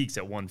peaks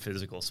at one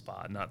physical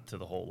spot, not to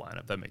the whole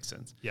lineup. That makes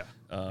sense. Yeah.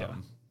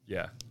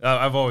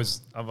 I'm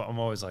always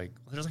like,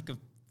 there's like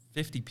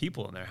 50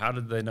 people in there. How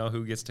did they know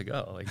who gets to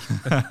go? Like,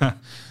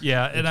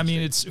 yeah, and I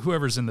mean it's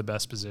whoever's in the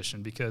best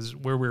position, because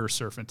where we were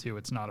surfing to,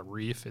 it's not a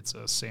reef, it's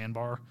a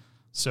sandbar,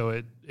 so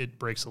it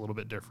breaks a little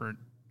bit different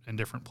in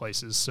different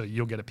places. So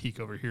you'll get a peak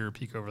over here, a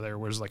peak over there.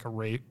 Whereas like a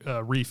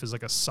reef is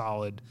like a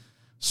solid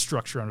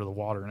structure under the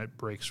water, and it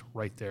breaks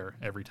right there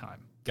every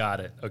time.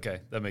 Got it. Okay,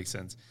 that makes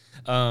sense.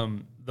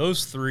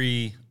 Those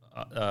 3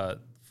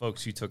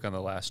 folks you took on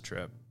the last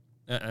trip,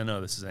 I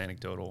know this is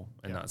anecdotal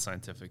and not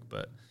scientific,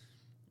 but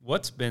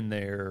what's been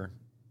their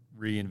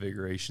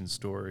reinvigoration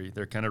story,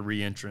 their kind of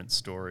re-entrance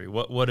story?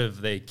 What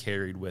have they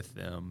carried with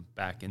them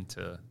back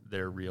into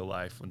their real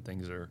life when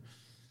things are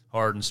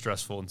hard and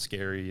stressful and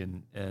scary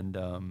and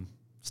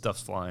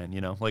stuff's flying,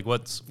 you know? Like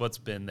what's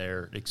been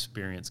their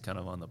experience kind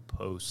of on the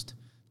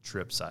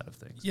post-trip side of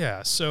things?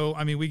 Yeah, so,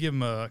 I mean, we give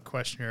them a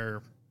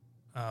questionnaire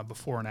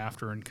before and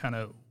after, and kind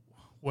of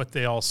what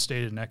they all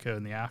stated in Echo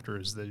in the after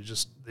is they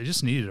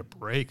just needed a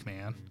break,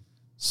 man. Mm-hmm.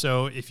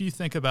 So if you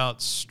think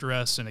about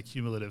stress in a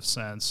cumulative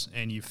sense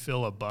and you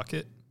fill a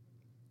bucket,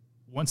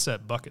 once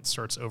that bucket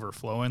starts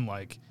overflowing,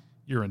 like,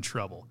 you're in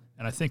trouble.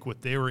 And I think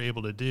what they were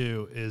able to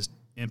do is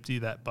empty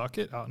that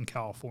bucket out in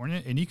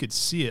California, and you could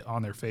see it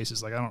on their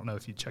faces. Like, I don't know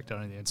if you checked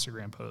out any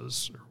Instagram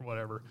posts or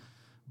whatever,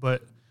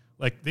 but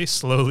like they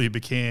slowly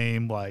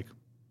became like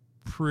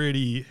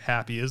pretty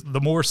happy.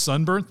 The more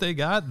sunburnt they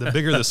got, the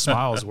bigger the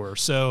smiles were.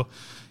 So,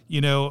 you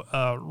know,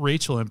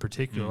 Rachel in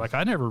particular, like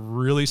I never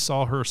really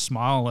saw her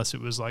smile unless it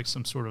was like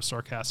some sort of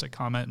sarcastic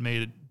comment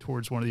made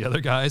towards one of the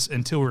other guys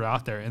until we were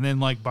out there. And then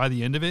like by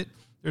the end of it,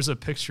 there's a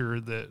picture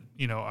that,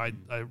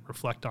 I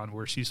reflect on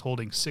where she's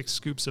holding 6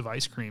 scoops of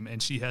ice cream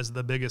and she has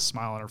the biggest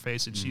smile on her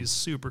face and she's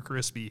super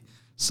crispy,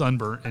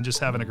 sunburnt, and just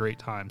having a great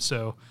time.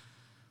 So,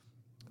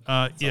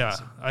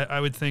 awesome. I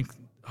would think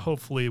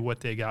hopefully what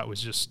they got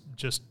was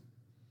just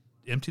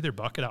empty their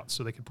bucket out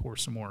so they could pour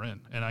some more in.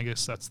 And I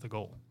guess that's the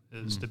goal,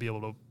 is to be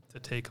able to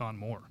take on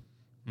more.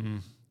 Mm-hmm.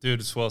 Dude,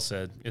 it's well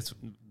said.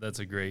 That's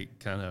a great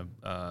kind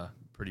of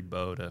pretty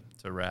bow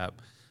to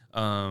wrap.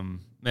 Man,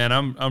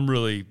 I'm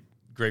really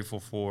grateful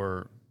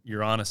for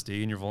your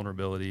honesty and your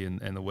vulnerability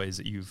and the ways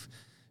that you've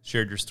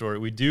shared your story.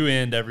 We do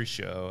end every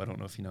show, I don't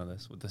know if you know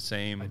this, with the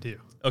same. I do.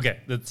 Okay,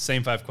 the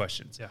same 5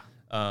 questions.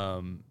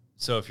 Yeah.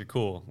 So if you're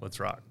cool, let's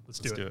rock. Let's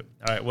do it.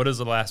 All right, what is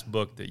the last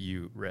book that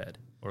you read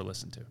or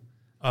listened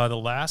to? The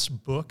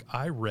last book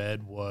I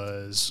read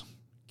was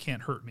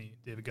Can't Hurt Me,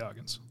 David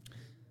Goggins.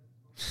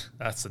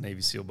 That's the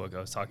Navy SEAL book I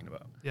was talking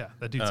about. Yeah,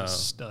 that dude's a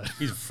stud.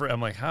 I'm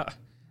like, huh?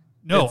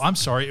 No, I'm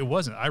sorry, it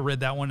wasn't. I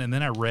read that one, and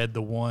then I read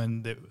the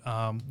one that,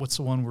 what's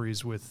the one where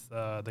he's with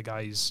the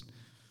guy who's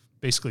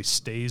basically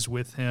stays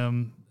with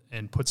him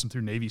and puts him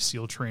through Navy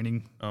SEAL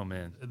training. Oh,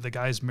 man. The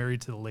guy's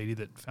married to the lady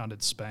that founded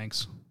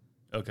Spanx.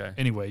 Okay.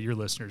 Anyway, your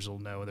listeners will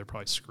know. They're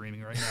probably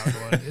screaming right now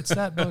going, it's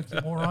that book,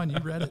 you moron, you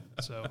read it.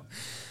 So,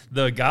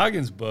 the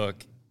Goggins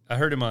book, I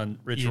heard him on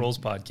Rich Roll's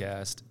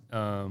podcast.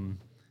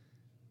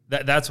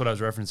 That's what I was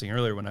referencing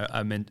earlier when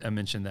I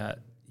mentioned that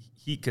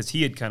because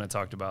he had kind of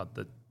talked about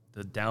the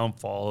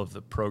downfall of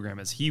the program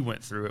as he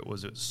went through it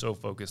was so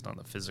focused on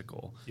the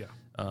physical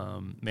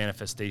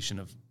manifestation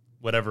of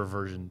whatever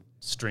version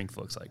strength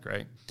looks like,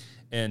 right?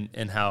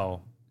 And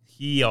how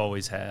he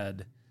always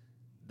had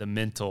the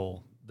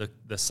mental,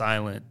 the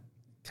silent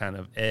kind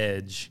of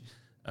edge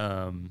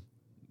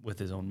with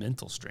his own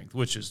mental strength,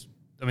 which is,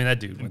 I mean, that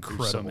dude went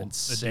through some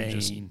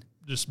insane.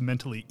 Just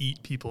mentally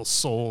eat people's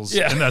souls,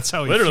 yeah, and that's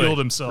how he fueled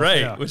himself.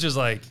 Right, yeah. Which is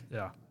like,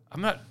 I'm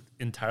not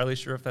entirely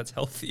sure if that's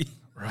healthy.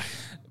 Right.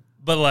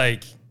 But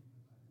like,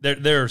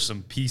 there are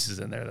some pieces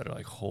in there that are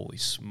like, holy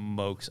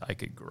smokes, I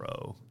could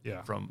grow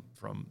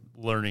from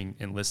learning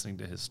and listening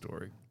to his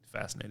story.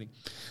 Fascinating.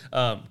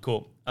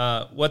 Cool.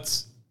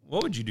 What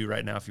would you do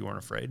right now if you weren't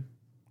afraid?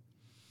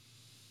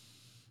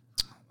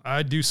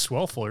 I'd do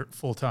swell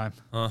full time.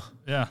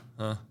 Yeah.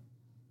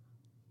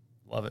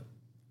 Love it.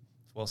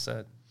 It's well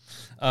said.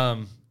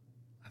 I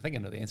think I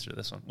know the answer to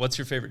this one. What's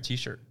your favorite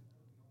T-shirt?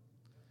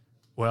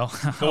 Well,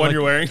 the one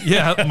you're wearing?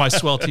 Yeah, my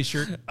swell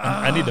T-shirt.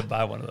 I need to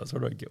buy one of those.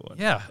 Where do I get one?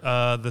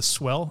 Yeah, the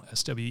swell,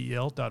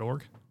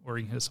 SWEL.org, or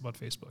you can hit us up on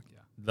Facebook. Yeah,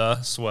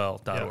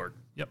 theswell.org.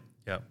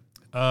 Yep.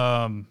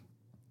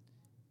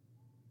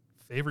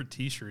 Favorite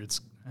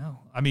T-shirts?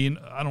 Well, I mean,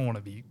 I don't want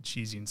to be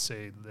cheesy and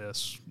say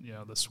this,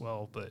 the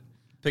swell, but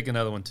pick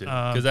another one too,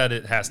 because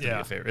it has to be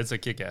a favorite. It's a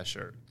kick-ass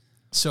shirt.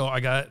 So I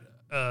got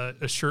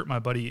a shirt my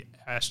buddy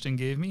Ashton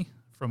gave me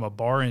from a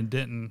bar in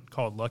Denton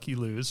called Lucky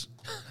Lou's.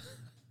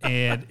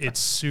 And it's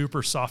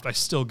super soft. I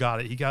still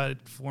got it. He got it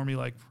for me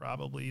like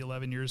probably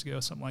 11 years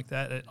ago, something like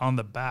that. On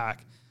the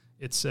back,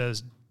 it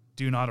says,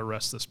 "Do not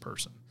arrest this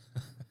person."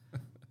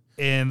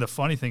 And the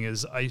funny thing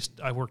is,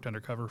 I worked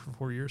undercover for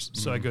 4 years,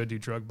 so I go do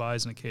drug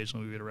buys, and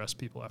occasionally we would arrest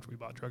people after we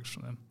bought drugs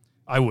from them.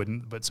 I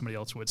wouldn't, but somebody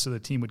else would. So the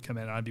team would come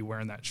in, and I'd be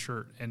wearing that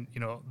shirt. And,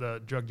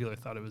 the drug dealer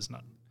thought it was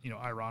not,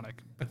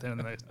 ironic. But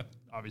then I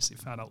obviously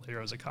found out later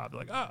I was a cop. They're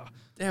like, oh.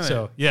 Damn it.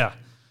 So, yeah.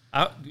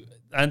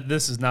 And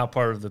this is not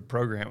part of the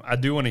program. I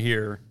do want to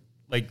hear,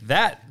 like,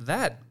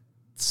 that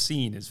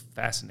scene is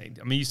fascinating.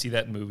 I mean, you see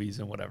that in movies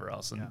and whatever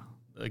else, and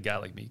a guy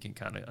like me can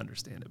kind of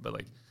understand it. But,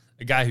 like,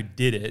 a guy who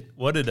did it,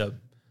 what did a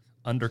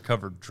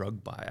undercover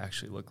drug buy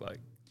actually look like?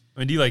 I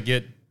mean, do you,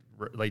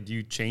 do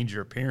you change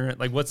your appearance?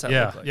 Like, what's that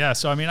look like? Yeah,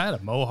 so, I mean, I had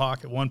a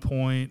mohawk at one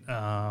point.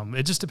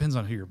 It just depends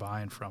on who you're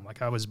buying from.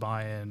 Like, I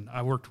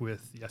worked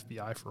with the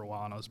FBI for a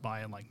while, and I was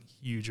buying, like,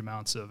 huge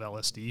amounts of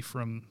LSD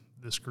from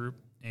this group.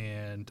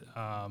 And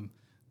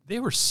they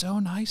were so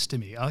nice to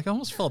me. I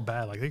almost felt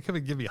bad. Like, they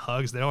could give me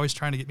hugs. They're always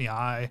trying to get me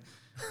high.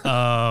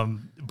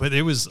 But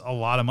it was a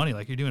lot of money.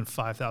 Like, you're doing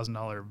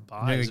 $5,000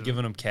 buys. You're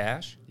giving them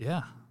cash?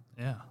 Yeah.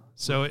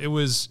 So it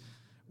was,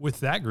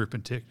 with that group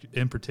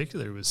in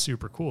particular, it was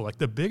super cool. Like,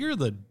 the bigger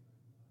the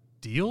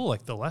deal,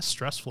 like, the less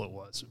stressful it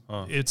was.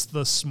 It's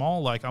the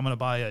small, like, I'm going to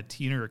buy a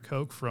teen or a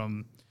Coke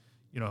from,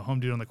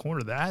 Home Dude on the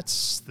corner.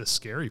 That's the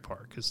scary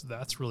part, because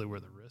that's really where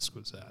the risk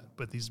was at.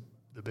 But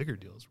the bigger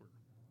deals were.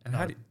 And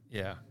how do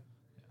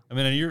I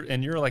mean,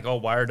 and you're like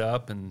all wired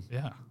up and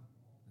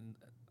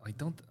like,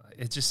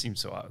 it just seems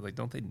so odd. Like,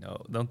 don't they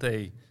know?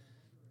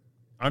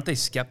 Aren't they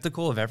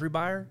skeptical of every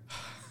buyer?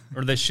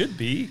 Or they should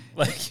be.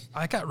 Like,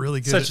 I got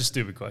really good. Such a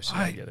stupid question.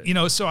 I get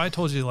it. So I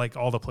told you, like,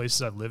 all the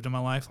places I've lived in my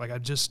life, like, I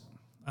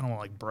don't want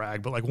to like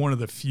brag, but like one of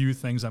the few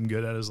things I'm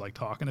good at is like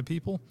talking to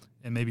people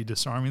and maybe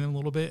disarming them a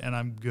little bit. And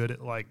I'm good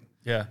at like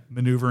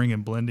maneuvering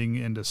and blending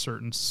into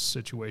certain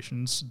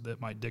situations that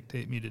might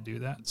dictate me to do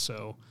that.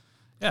 So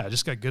I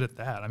just got good at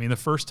that. I mean, the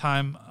first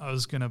time I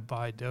was going to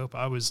buy dope,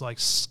 I was like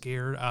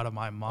scared out of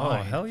my mind.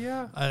 Oh, hell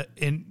yeah.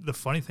 And the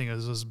funny thing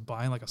is I was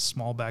buying like a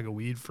small bag of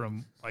weed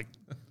from like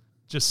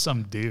just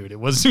some dude. It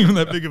wasn't even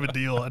that big of a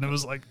deal. And it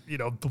was like, you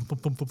know, boom, boom,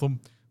 boom, boom, boom.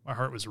 My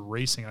heart was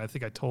racing. I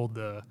think I told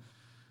the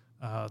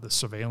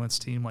surveillance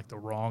team like the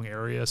wrong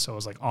area. So I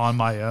was like on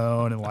my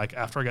own. And like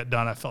after I got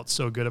done, I felt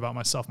so good about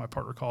myself. My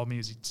partner called me.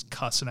 He's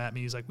cussing at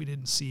me. He's like, we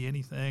didn't see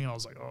anything. And I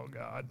was like, oh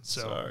God.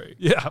 So sorry.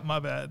 Yeah, my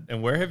bad.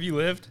 And where have you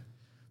lived?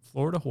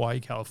 Florida, Hawaii,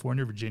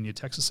 California, Virginia,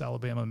 Texas,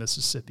 Alabama,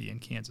 Mississippi,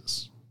 and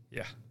Kansas.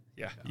 Yeah.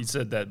 You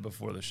said that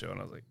before the show, and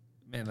I was like,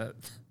 man,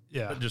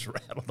 that just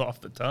rattled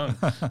off the tongue.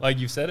 Like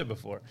you said it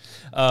before.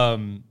 All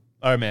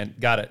right, man,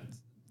 got it.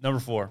 Number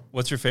 4,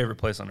 what's your favorite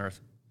place on earth?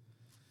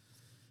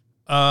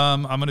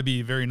 I'm going to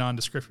be very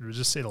nondescriptive.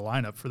 Just say the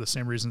lineup for the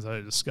same reasons that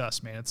I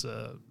discussed, man. It's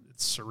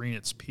serene.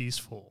 It's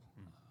peaceful.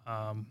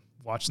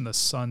 Watching the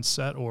sun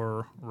set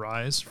or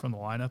rise from the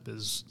lineup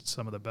is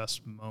some of the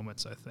best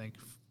moments, I think,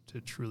 to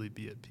truly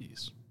be at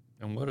peace.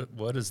 And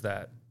what is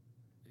that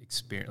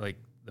experience, like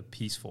the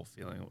peaceful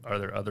feeling? Are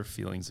there other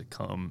feelings that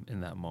come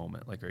in that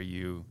moment? Like,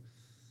 it's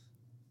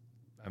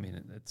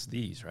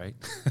these, right?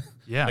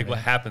 Yeah. Like, man, what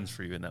happens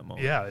for you in that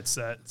moment? Yeah, it's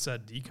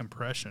that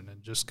decompression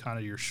and just kind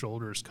of your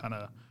shoulders kind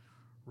of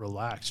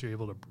relax. You're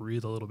able to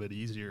breathe a little bit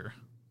easier.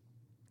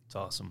 It's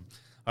awesome.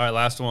 All right,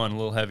 last one, a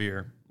little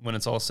heavier. When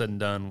it's all said and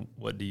done,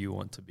 what do you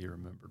want to be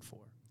remembered for?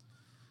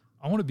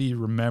 I want to be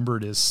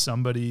remembered as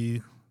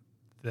somebody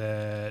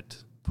that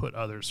put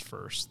others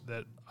first,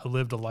 that I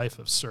lived a life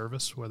of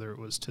service, whether it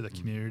was to the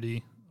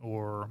community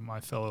or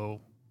my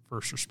fellow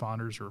first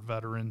responders or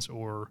veterans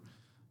or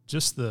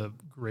just the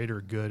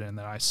greater good, and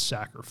that I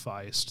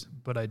sacrificed,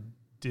 but I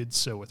did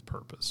so with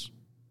purpose.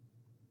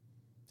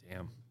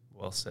 Damn.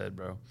 Well said,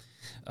 bro.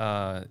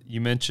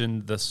 You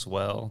mentioned the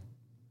Swell,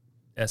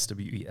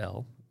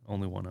 SWEL,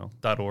 only one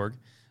L.org.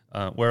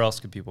 Where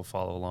else can people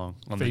follow along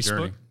on the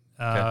journey?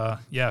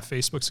 Okay. Yeah,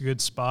 Facebook's a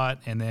good spot,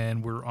 and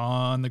then we're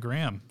on the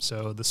gram,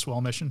 so the Swell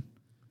Mission.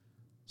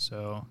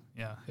 So,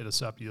 yeah, hit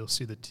us up. You'll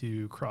see the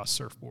 2 cross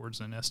surfboards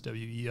and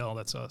SWEL.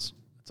 That's us.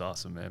 That's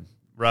awesome, man.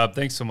 Rob,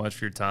 thanks so much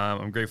for your time.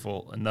 I'm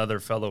grateful another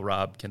fellow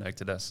Rob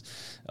connected us,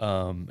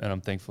 and I'm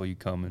thankful you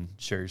come and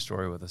share your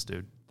story with us,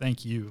 dude.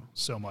 Thank you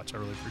so much. I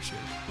really appreciate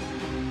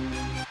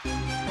it.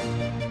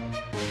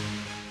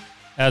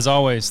 As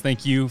always,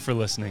 thank you for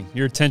listening.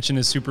 Your attention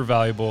is super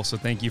valuable, so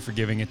thank you for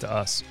giving it to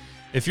us.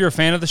 If you're a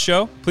fan of the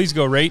show, please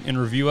go rate and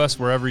review us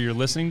wherever you're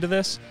listening to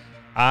this.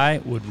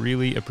 I would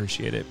really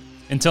appreciate it.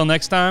 Until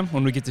next time,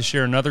 when we get to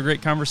share another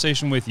great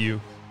conversation with you,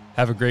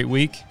 have a great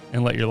week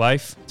and let your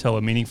life tell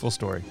a meaningful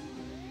story.